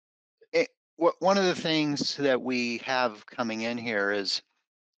 one of the things that we have coming in here is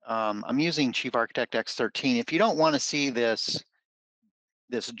I'm using Chief Architect X13. If you don't want to see this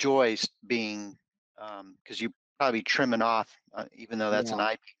joist being, because you probably trim it off, even though that's an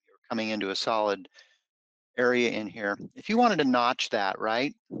eye, you're coming into a solid area in here. If you wanted to notch that,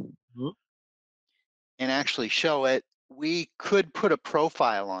 right, and actually show it, we could put a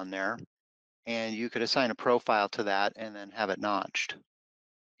profile on there, and you could assign a profile to that and then have it notched.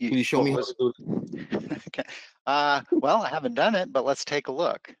 Can you show me how to do it? Okay. Well, I haven't done it, but let's take a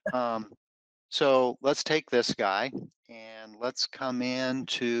look. So let's take this guy and let's come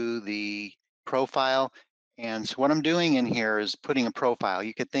into the profile. And so what I'm doing in here is putting a profile.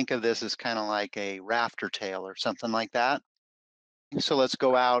 You could think of this as kind of like a rafter tail or something like that. So let's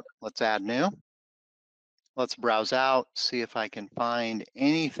go out, let's add new. Let's browse out, see if I can find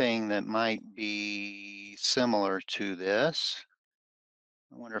anything that might be similar to this.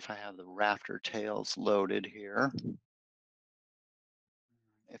 I wonder if I have the rafter tails loaded here.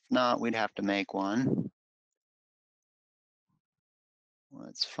 If not, we'd have to make one.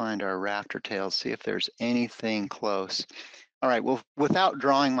 Let's find our rafter tails, see if there's anything close. All right, well, without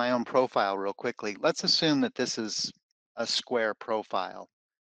drawing my own profile real quickly, let's assume that this is a square profile.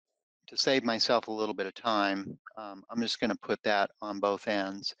 To save myself a little bit of time, I'm just going to put that on both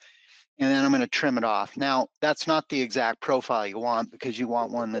ends. And then I'm going to trim it off. Now, that's not the exact profile you want because you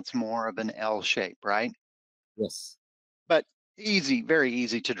want one that's more of an L shape, right? Yes. But easy, very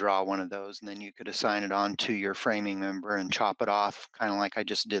easy to draw one of those, and then you could assign it on to your framing member and chop it off, kind of like I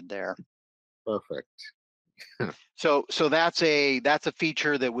just did there. Perfect. So that's a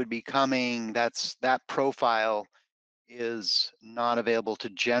feature that would be coming. That profile is not available to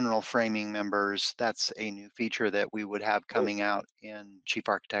general framing members. That's a new feature that we would have coming out in Chief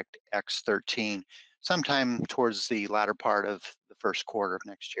Architect X13 sometime towards the latter part of the first quarter of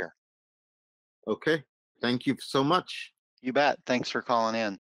next year. Okay, thank you so much. You bet. Thanks for calling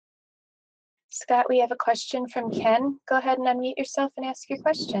in. Scott, we have a question from Ken. Go ahead and unmute yourself and ask your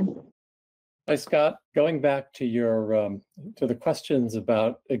question. Hi, Scott. Going back to your to the questions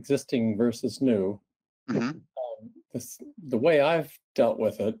about existing versus new, the way I've dealt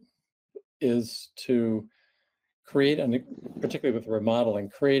with it is to create, particularly with remodeling,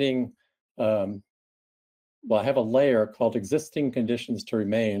 creating, well, I have a layer called existing conditions to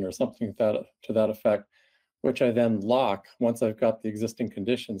remain or something to that effect, which I then lock once I've got the existing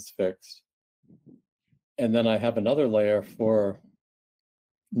conditions fixed. And then I have another layer for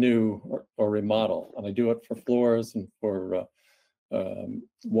new or remodel, and I do it for floors and for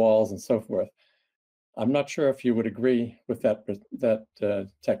walls and so forth. I'm not sure if you would agree with that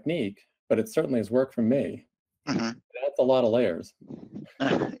technique, but it certainly has worked for me. That's a lot of layers.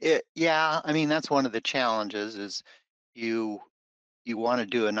 Yeah, I mean, that's one of the challenges is you want to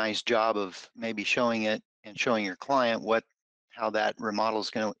do a nice job of maybe showing it and showing your client how that remodel is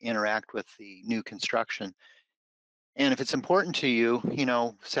going to interact with the new construction. And if it's important to you,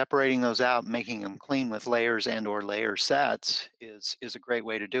 separating those out, making them clean with layers and or layer sets is a great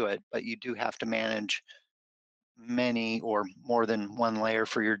way to do it. But you do have to manage many or more than one layer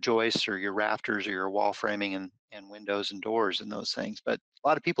for your joists or your rafters or your wall framing and windows and doors and those things. But a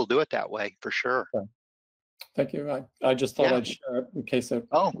lot of people do it that way for sure. Okay. Thank you. I just thought I'd share it in case it.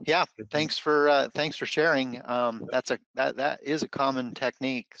 Oh yeah, thanks for sharing. That is a common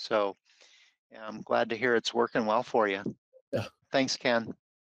technique. So I'm glad to hear it's working well for you. Yeah. Thanks, Ken.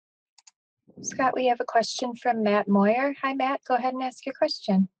 Scott, we have a question from Matt Moyer. Hi, Matt. Go ahead and ask your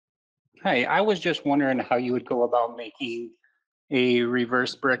question. Hi, I was just wondering how you would go about making a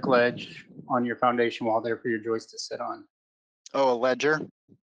reverse brick ledge on your foundation wall there for your joist to sit on. Oh, a ledger?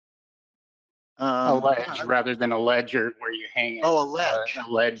 A ledge rather than a ledger where you hang it. Oh, a ledge. A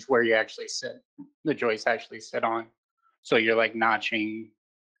ledge where you actually sit, the joists actually sit on. So you're like notching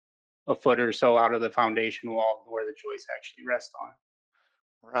a foot or so out of the foundation wall where the joists actually rest on.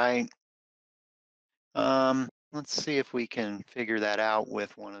 Right. Let's see if we can figure that out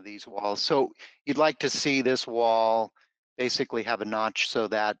with one of these walls. So you'd like to see this wall basically have a notch so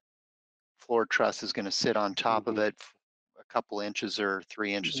that floor truss is going to sit on top of it a couple inches or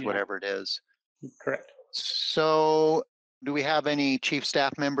 3 inches, whatever it is. Correct. So do we have any chief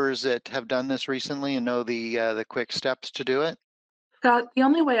staff members that have done this recently and know the quick steps to do it? The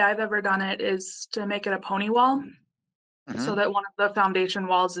only way I've ever done it is to make it a pony wall, so that one of the foundation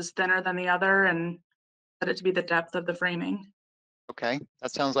walls is thinner than the other and set it to be the depth of the framing. Okay,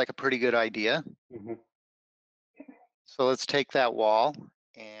 that sounds like a pretty good idea. So let's take that wall,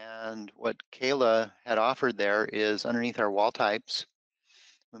 and what Kayla had offered there is underneath our wall types,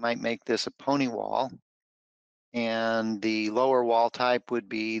 we might make this a pony wall, and the lower wall type would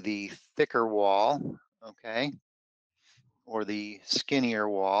be the thicker wall, okay, or the skinnier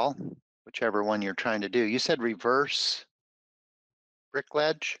wall, whichever one you're trying to do. You said reverse brick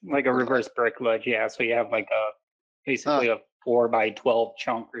ledge? Like a reverse brick ledge, yeah. So you have like basically a 4x12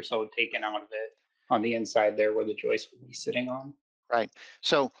 chunk or so taken out of it on the inside there where the joist would be sitting on. Right.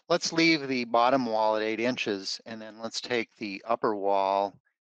 So let's leave the bottom wall at 8 inches, and then let's take the upper wall,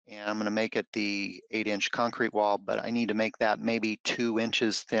 and I'm going to make it the 8-inch concrete wall, but I need to make that maybe 2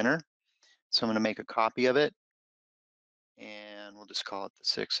 inches thinner. So I'm going to make a copy of it, and we'll just call it the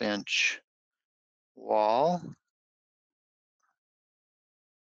 6-inch wall.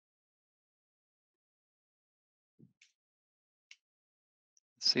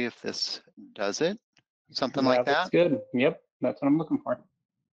 Let's see if this does it. Something like that. That's good. Yep, that's what I'm looking for. And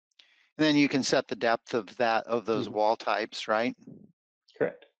then you can set the depth of those wall types, right?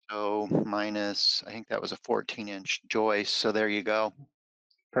 Correct. So minus, I think that was a 14-inch joist. So there you go.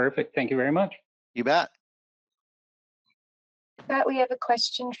 Perfect. Thank you very much. You bet. Scott, we have a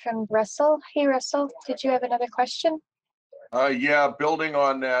question from Russell. Hey, Russell, did you have another question? Yeah, building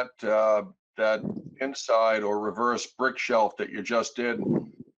on that that inside or reverse brick shelf that you just did.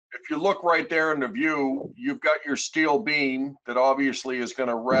 If you look right there in the view, you've got your steel beam that obviously is going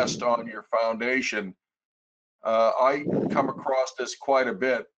to rest on your foundation. I come across this quite a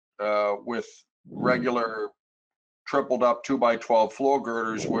bit with regular tripled up 2x12 floor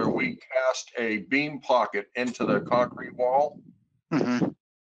girders where we cast a beam pocket into the concrete wall. And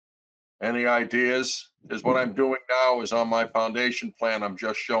the idea is what I'm doing now is on my foundation plan, I'm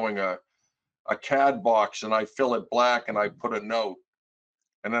just showing a CAD box and I fill it black and I put a note.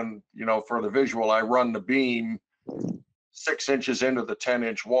 And then, for the visual, I run the beam 6 inches into the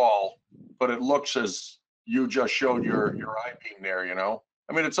 10-inch wall, but it looks as you just showed your I-beam there,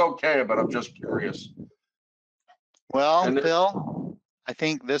 I mean, it's okay, but I'm just curious. Well, Phil, I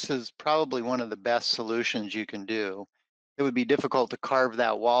think this is probably one of the best solutions you can do. It would be difficult to carve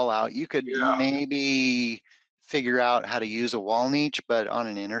that wall out. You could maybe figure out how to use a wall niche, but on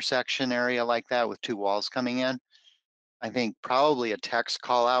an intersection area like that with two walls coming in, I think probably a text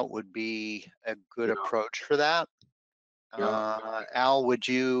call out would be a good approach for that. Al, would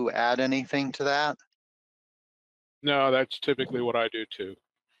you add anything to that? No, that's typically what I do too.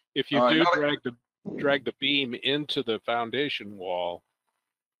 If you do drag the beam into the foundation wall,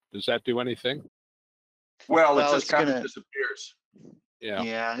 does that do anything? Well, it just kind of disappears. Yeah.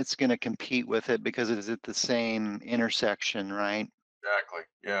 Yeah, it's going to compete with it because it's at the same intersection, right? Exactly.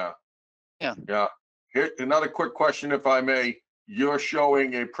 Yeah. Yeah. Yeah. Here, another quick question, if I may. You're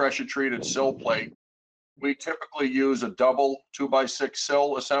showing a pressure treated sill plate. We typically use a double 2x6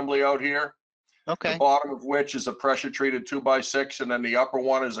 sill assembly out here. Okay. The bottom of which is a pressure treated 2x6, and then the upper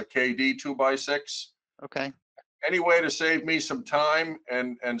one is a KD 2x6. Okay. any way to save me some time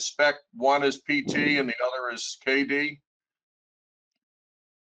and spec one is PT and the other is KD?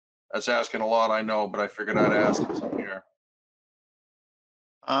 That's asking a lot, I know, but I figured I'd ask this up here.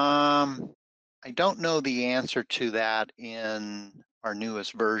 I don't know the answer to that in our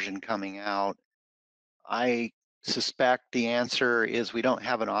newest version coming out. I suspect the answer is we don't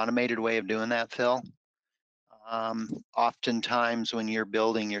have an automated way of doing that, Phil. Oftentimes when you're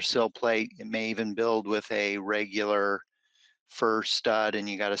building your sill plate, it may even build with a regular fir stud and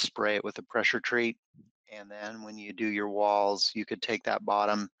you got to spray it with a pressure treat. And then when you do your walls, you could take that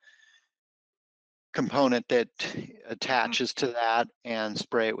bottom component that attaches to that and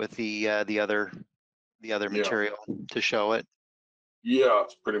spray it with the other material to show it. Yeah,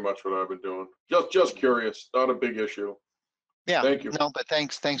 it's pretty much what I've been doing. Just curious, not a big issue. Yeah. Thank you. No, but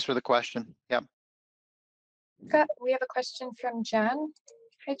thanks for the question. Yep. We have a question from John.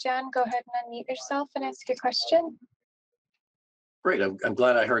 Hi, John. Go ahead and unmute yourself and ask your question. Great. I'm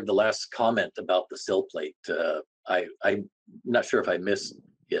glad I heard the last comment about the sill plate. I'm not sure if I missed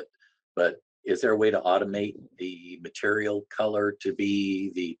it, but is there a way to automate the material color to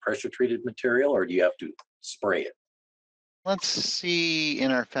be the pressure treated material, or do you have to spray it? Let's see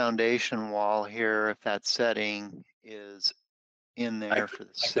in our foundation wall here if that setting is in there for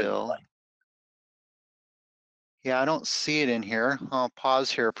the sill. Yeah, I don't see it in here. I'll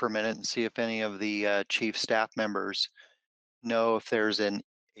pause here for a minute and see if any of the chief staff members know if there's a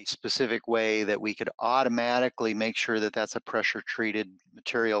specific way that we could automatically make sure that that's a pressure treated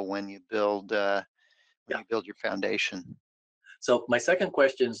material when you build you build your foundation. So my second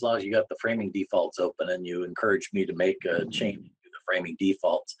question, as long as you got the framing defaults open and you encouraged me to make a change to the framing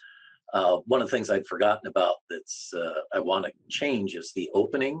defaults, one of the things I'd forgotten about that's I want to change is the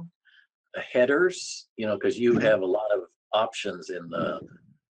opening headers, you know, because you have a lot of options in the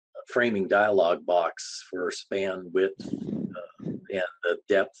framing dialog box for span, width, and the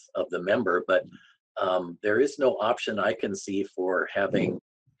depth of the member, but there is no option I can see for having,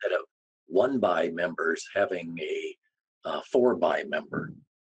 instead of 1x members, having a 4x member.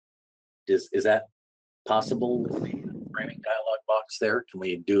 Is that possible with the framing dialog box there? Can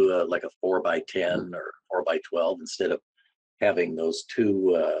we do like a 4x10 or 4x12 instead of having those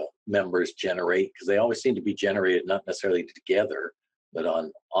two members generate? Because they always seem to be generated not necessarily together, but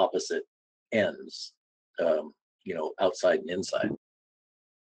on opposite ends, you know, outside and inside.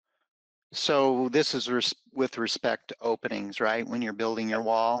 So this is with respect to openings, right? When you're building your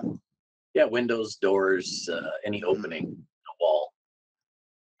wall? Yeah, windows, doors, any opening in the wall.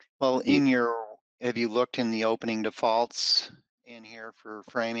 Well, have you looked in the opening defaults in here for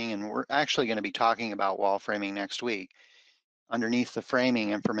framing? And we're actually going to be talking about wall framing next week. Underneath the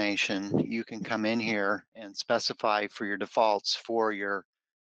framing information, you can come in here and specify for your defaults for your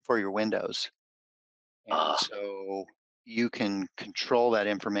windows. And so you can control that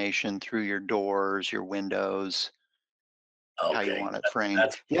information through your doors, your windows, how you want it framed.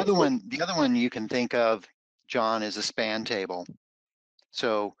 The other one you can think of, John, is a span table.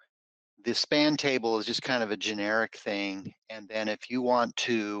 So the span table is just kind of a generic thing. And then if you want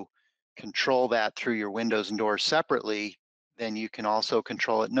to control that through your windows and doors separately, then you can also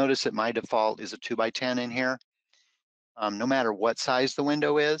control it. Notice that my default is a 2x10 in here. No matter what size the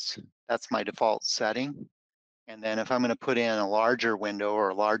window is, that's my default setting. And then if I'm going to put in a larger window or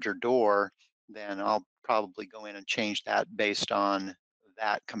a larger door, then I'll probably go in and change that based on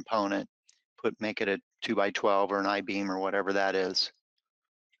that component, make it a 2x12 or an I-beam or whatever that is.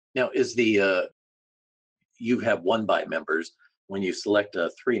 Now, is you have 1x members. When you select a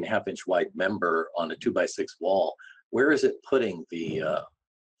 3.5-inch wide member on a 2x6 wall, where is it putting the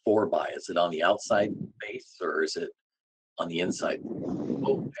 4x? Is it on the outside base or is it on the inside?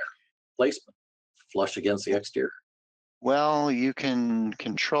 Oh, there. Placement, flush against the exterior. Well, you can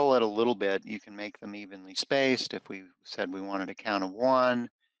control it a little bit. You can make them evenly spaced. If we said we wanted a count of 1,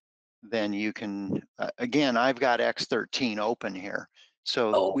 then you can, again, I've got X13 open here.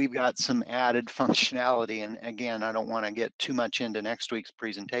 So we've got some added functionality. And again, I don't want to get too much into next week's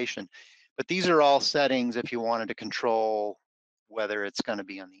presentation, but these are all settings if you wanted to control whether it's going to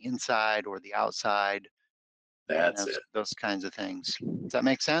be on the inside or the outside. That's it. Those kinds of things. Does that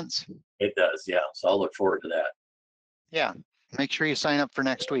make sense? It does, yeah. So I'll look forward to that. Yeah. Make sure you sign up for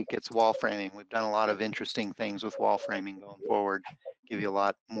next week. It's wall framing. We've done a lot of interesting things with wall framing going forward. Give you a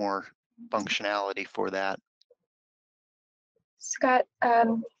lot more functionality for that. Scott,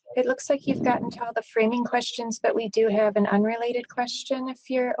 it looks like you've gotten to all the framing questions, but we do have an unrelated question if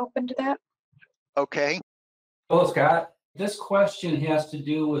you're open to that. Okay. Hello, Scott. This question has to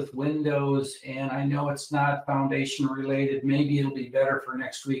do with windows, and I know it's not foundation related. Maybe it'll be better for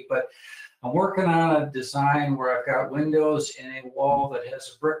next week, but I'm working on a design where I've got windows and a wall that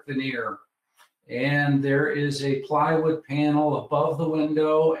has a brick veneer. And there is a plywood panel above the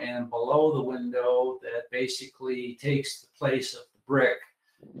window and below the window that basically takes the place of the brick.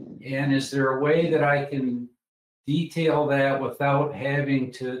 And is there a way that I can detail that without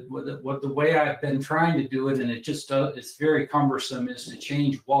having to, what the way I've been trying to do it, and it just does, it's very cumbersome, is to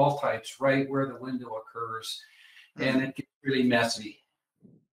change wall types right where the window occurs. And it gets really messy.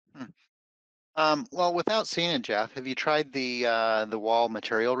 Well, without seeing it, Jeff, have you tried the wall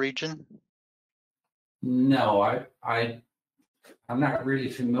material region? No, I'm not really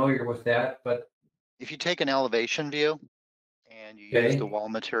familiar with that, but if you take an elevation view and you use the wall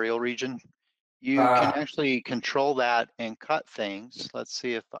material region, you can actually control that and cut things. Let's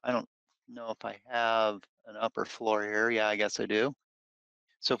see if I don't know if I have an upper floor here. Yeah, I guess I do.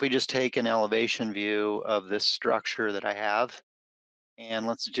 So if we just take an elevation view of this structure that I have, and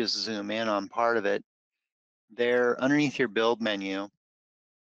let's just zoom in on part of it. There, underneath your build menu,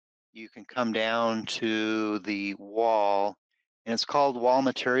 you can come down to the wall, and it's called wall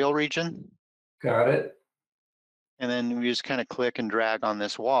material region. Got it. And then we just kind of click and drag on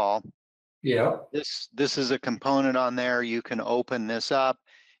this wall. Yeah. This is a component on there. You can open this up.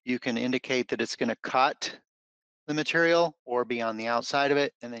 You can indicate that it's going to cut the material or be on the outside of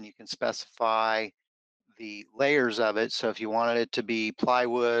it, and then you can specify the layers of it. So if you wanted it to be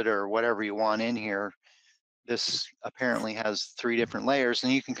plywood or whatever you want in here, this apparently has 3 different layers,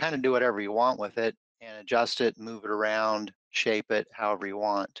 and you can kind of do whatever you want with it and adjust it, move it around, shape it however you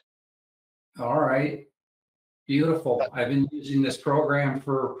want. All right. Beautiful. I've been using this program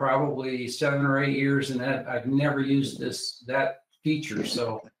for probably 7 or 8 years, and I've never used that feature.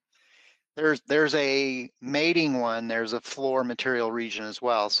 So there's a mating one. There's a floor material region as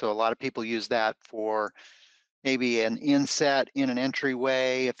well. So a lot of people use that for maybe an inset in an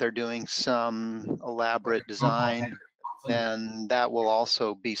entryway. If they're doing some elaborate design, then that will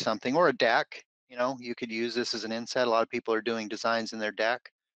also be something. Or a deck. You know, you could use this as an inset. A lot of people are doing designs in their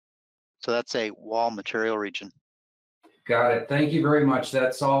deck. So that's a wall material region. Got it. Thank you very much.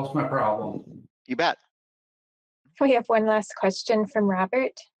 That solves my problem. You bet. We have one last question from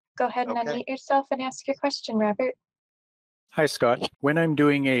Robert. Go ahead and unmute yourself and ask your question, Robert. Hi, Scott. When I'm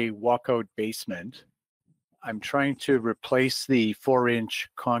doing a walkout basement, I'm trying to replace the 4-inch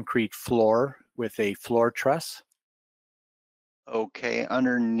concrete floor with a floor truss. Okay,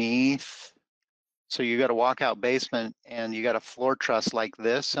 underneath. So you got a walkout basement and you got a floor truss like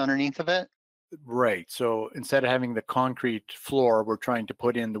this underneath of it? Right. So instead of having the concrete floor, we're trying to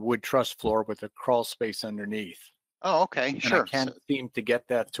put in the wood truss floor with a crawl space underneath. Oh, okay, and sure. I can't seem to get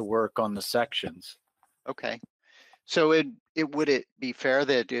that to work on the sections. Okay. So would it be fair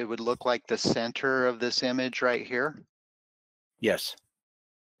that it would look like the center of this image right here? Yes.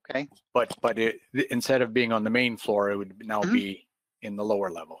 Okay. But instead of being on the main floor, it would now be in the lower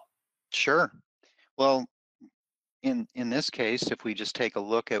level. Sure. Well, in this case, if we just take a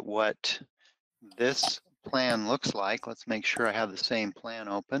look at what this plan looks like, let's make sure I have the same plan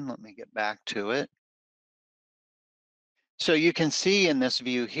open. Let me get back to it. So you can see in this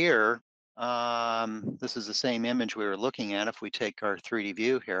view here, this is the same image we were looking at if we take our 3D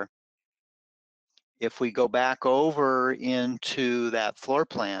view here. If we go back over into that floor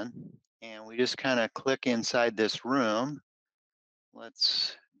plan and we just kind of click inside this room,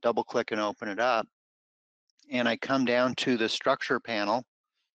 let's double click and open it up. And I come down to the structure panel.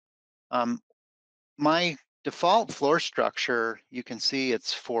 My default floor structure, you can see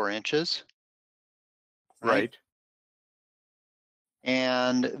it's 4 inches. Right.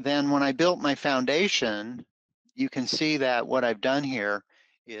 And then when I built my foundation, you can see that what I've done here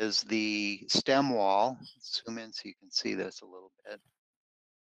is the stem wall. Let's zoom in so you can see this a little bit.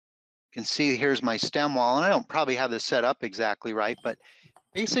 You can see here's my stem wall, and I don't probably have this set up exactly right, but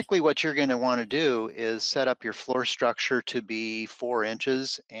basically what you're going to want to do is set up your floor structure to be 4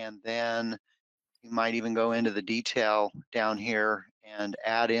 inches, and then you might even go into the detail down here and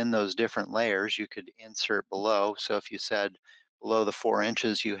add in those different layers. You could insert below. So if you said below the 4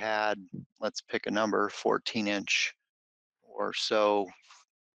 inches you had, let's pick a number, 14-inch or so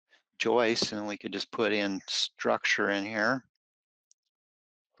joists, and we could just put in structure in here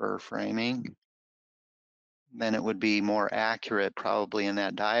for framing. Then it would be more accurate probably in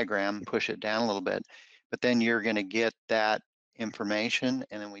that diagram, push it down a little bit. But then you're going to get that information,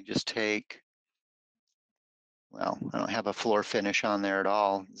 and then we just take, well, I don't have a floor finish on there at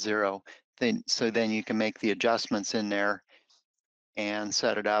all, 0. So then you can make the adjustments in there and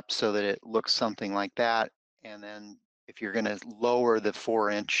set it up so that it looks something like that. And then if you're going to lower the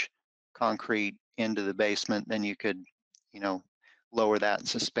 4-inch concrete into the basement, then you could, lower that and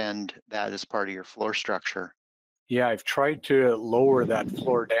suspend that as part of your floor structure. Yeah, I've tried to lower that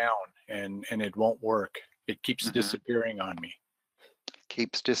floor down and it won't work. It keeps disappearing on me.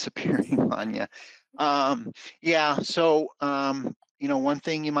 Keeps disappearing on you. Yeah, so, one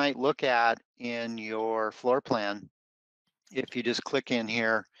thing you might look at in your floor plan, if you just click in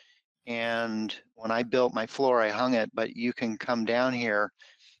here, and when I built my floor, I hung it, but you can come down here,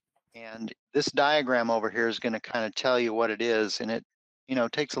 and this diagram over here is going to kind of tell you what it is, and it,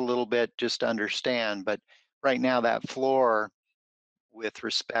 takes a little bit just to understand, but right now that floor with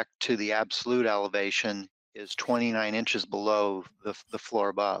respect to the absolute elevation is 29 inches below the floor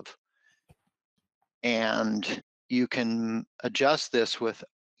above. And you can adjust this with,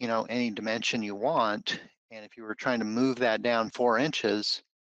 any dimension you want. And if you were trying to move that down 4 inches,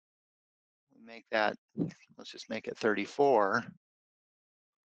 make that, let's just make it 34.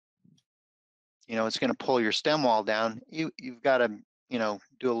 It's going to pull your stem wall down. You've got to,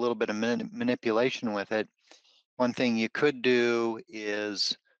 do a little bit of manipulation with it. One thing you could do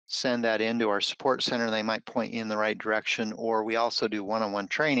is send that into our support center. They might point you in the right direction, or we also do one-on-one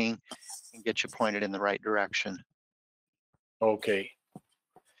training and get you pointed in the right direction. Okay.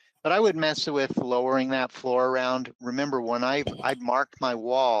 But I would mess with lowering that floor around. Remember, when I've marked my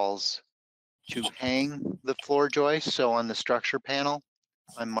walls to hang the floor joist, so on the structure panel,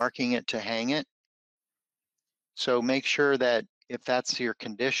 I'm marking it to hang it. So make sure that if that's your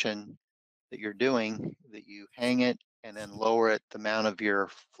condition that you're doing, that you hang it and then lower it the amount of your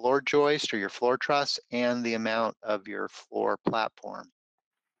floor joist or your floor truss and the amount of your floor platform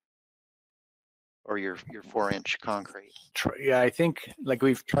or your 4-inch concrete. Yeah, I think like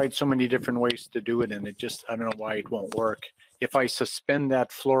we've tried so many different ways to do it, and it just, I don't know why it won't work. If I suspend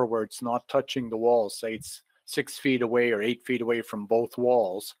that floor where it's not touching the walls, say it's 6 feet away or 8 feet away from both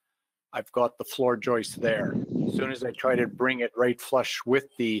walls, I've got the floor joist there. As soon as I try to bring it right flush with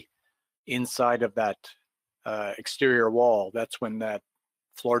the inside of that exterior wall, that's when that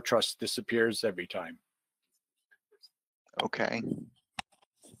floor truss disappears every time. Okay.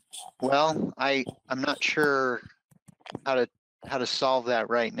 Well, I'm not sure how to solve that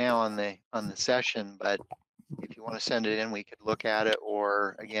right now on the session, but if you want to send it in, we could look at it,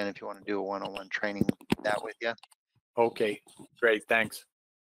 or again, if you want to do a one-on-one training, we can do that with you. Okay, great, thanks.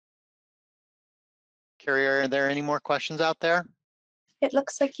 Carrie, are there any more questions out there? It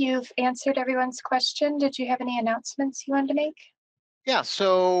looks like you've answered everyone's question. Did you have any announcements you wanted to make? Yeah,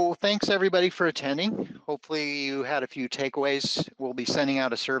 so thanks everybody for attending. Hopefully you had a few takeaways. We'll be sending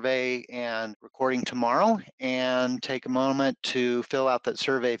out a survey and recording tomorrow, and take a moment to fill out that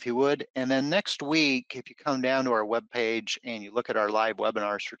survey if you would. And then next week, if you come down to our webpage and you look at our live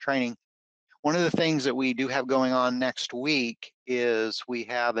webinars for training, one of the things that we do have going on next week is we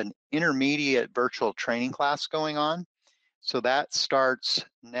have an intermediate virtual training class going on. So that starts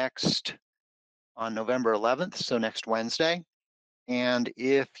on November 11th, so next Wednesday. And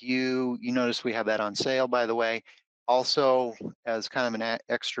if you notice, we have that on sale, by the way. Also, as kind of an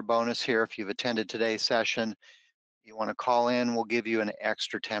extra bonus here, if you've attended today's session, you want to call in, we'll give you an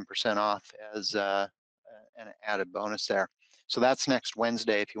extra 10% off as an added bonus there. So that's next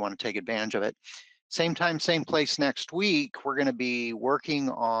Wednesday if you want to take advantage of it. Same time, same place next week, we're going to be working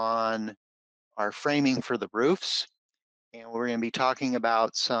on our framing for the roofs. And we're going to be talking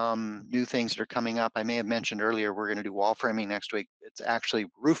about some new things that are coming up. I may have mentioned earlier, we're going to do wall framing next week. It's actually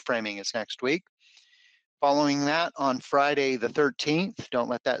roof framing is next week. Following that, on Friday the 13th, don't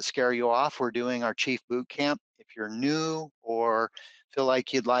let that scare you off, we're doing our Chief Boot Camp. If you're new or feel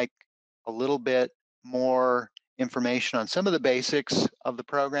like you'd like a little bit more information on some of the basics of the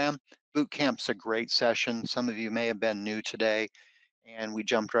program, Boot Camp's a great session. Some of you may have been new today, and we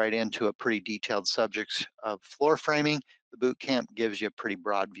jumped right into a pretty detailed subject of floor framing. The boot camp gives you a pretty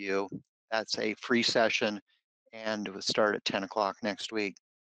broad view. That's a free session, and it will start at 10 o'clock next week.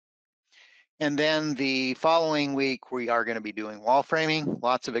 And then the following week, we are going to be doing wall framing.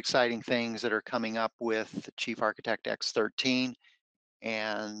 Lots of exciting things that are coming up with Chief Architect X13,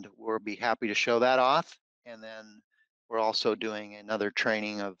 and we'll be happy to show that off. And then we're also doing another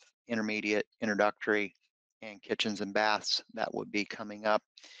training of intermediate, introductory, and kitchens and baths that would be coming up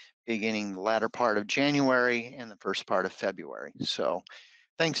beginning the latter part of January and the first part of February. So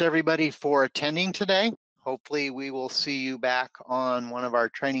thanks everybody for attending today. Hopefully we will see you back on one of our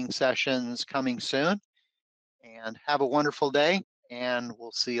training sessions coming soon, and have a wonderful day, and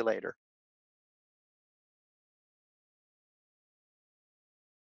we'll see you later.